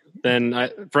 Yeah. Then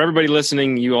for everybody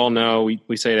listening, you all know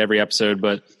we say it every episode,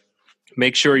 but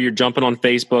make sure you're jumping on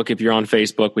Facebook. If you're on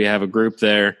Facebook, we have a group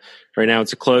there. Right now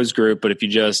it's a closed group, but if you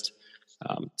just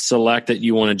select that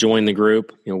you want to join the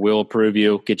group, we'll approve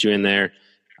you, get you in there.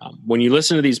 When you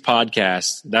listen to these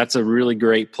podcasts, that's a really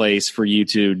great place for you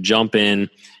to jump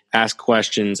in, ask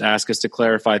questions, ask us to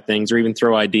clarify things, or even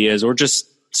throw ideas, or just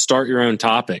start your own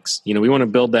topics. We want to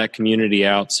build that community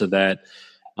out so that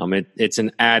it's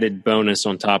an added bonus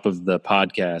on top of the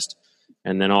podcast.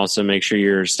 And then also make sure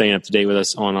you're staying up to date with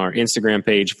us on our Instagram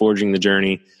page, Forging the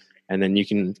Journey. And then you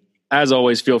can, as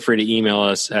always, feel free to email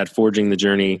us at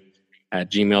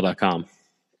forgingthejourney@gmail.com.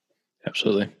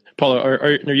 Absolutely. Paul,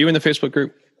 are you in the Facebook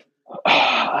group?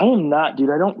 I am not,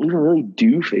 dude. I don't even really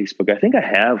do Facebook. I think I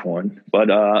have one, but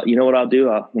you know what I'll do?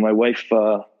 When my wife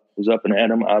is up in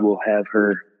Adam, I will have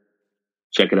her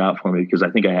check it out for me, because I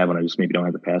think I have one. I just maybe don't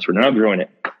have the password, and I'm growing it.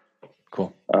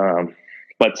 Cool.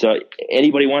 But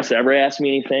anybody wants to ever ask me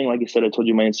anything, like I said, I told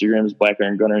you my Instagram is Black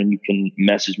Iron Gunner, and you can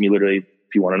message me literally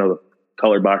if you want to know the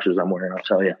color boxers I'm wearing. I'll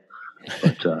tell you.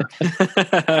 But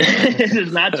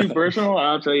it's not too personal.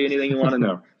 I'll tell you anything you want to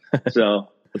know. So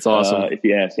that's awesome. If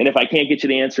you ask, and if I can't get you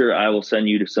the answer, I will send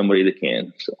you to somebody that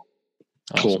can. So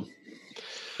awesome. Cool.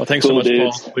 Well, thanks so much,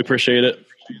 dudes. Paul. We appreciate it.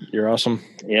 You're awesome.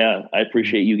 Yeah, I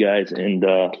appreciate you guys, and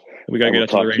we gotta get out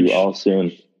to the range. To you all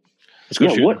soon. Let's go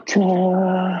shoot. What?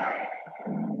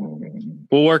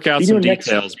 We'll work out some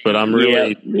details, but I'm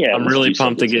really, I'm really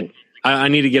pumped to get. I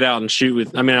need to get out and shoot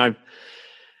with. I mean, I've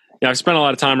spent a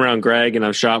lot of time around Greg, and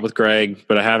I've shot with Greg,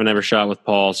 but I haven't ever shot with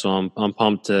Paul. So I'm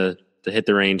pumped to hit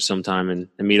the range sometime and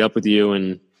meet up with you,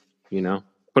 and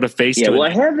put a face to it. Well, I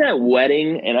have that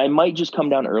wedding, and I might just come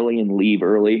down early and leave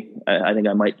early. I think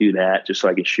I might do that just so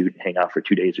I can shoot and hang out for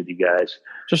 2 days with you guys.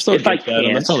 Just if I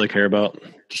can, that's all they care about.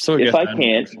 Just if I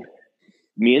can't,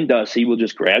 me and Dusty will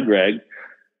just grab Greg,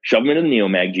 shove him into the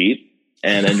Neomag Jeep,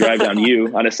 and then drive down to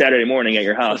you on a Saturday morning at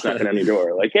your house, knocking on your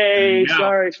door. Like, hey,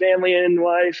 sorry, family and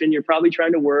wife, and you're probably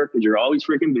trying to work because you're always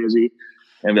freaking busy.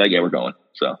 And be like, yeah, we're going.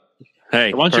 So,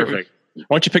 hey, perfect. Why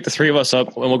don't you pick the three of us up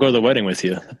and we'll go to the wedding with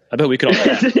you? I bet we could all.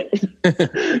 Then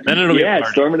it'll be a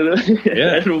party.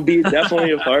 It'll be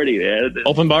definitely a party, man.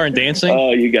 Open bar and dancing.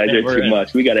 Oh, you guys are too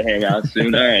much. We got to hang out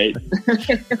soon. All right.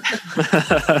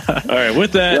 All right.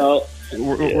 With that,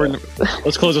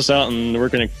 let's close this out, and we're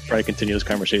going to probably continue this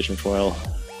conversation for a while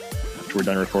after we're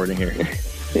done recording here.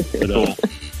 But,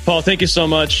 Paul, thank you so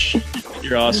much.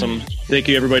 You're awesome. Thank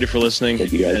you, everybody, for listening.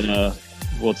 Thank you, guys. And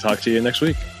we'll talk to you next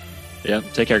week.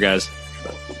 Yep. Take care, guys.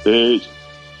 Peace.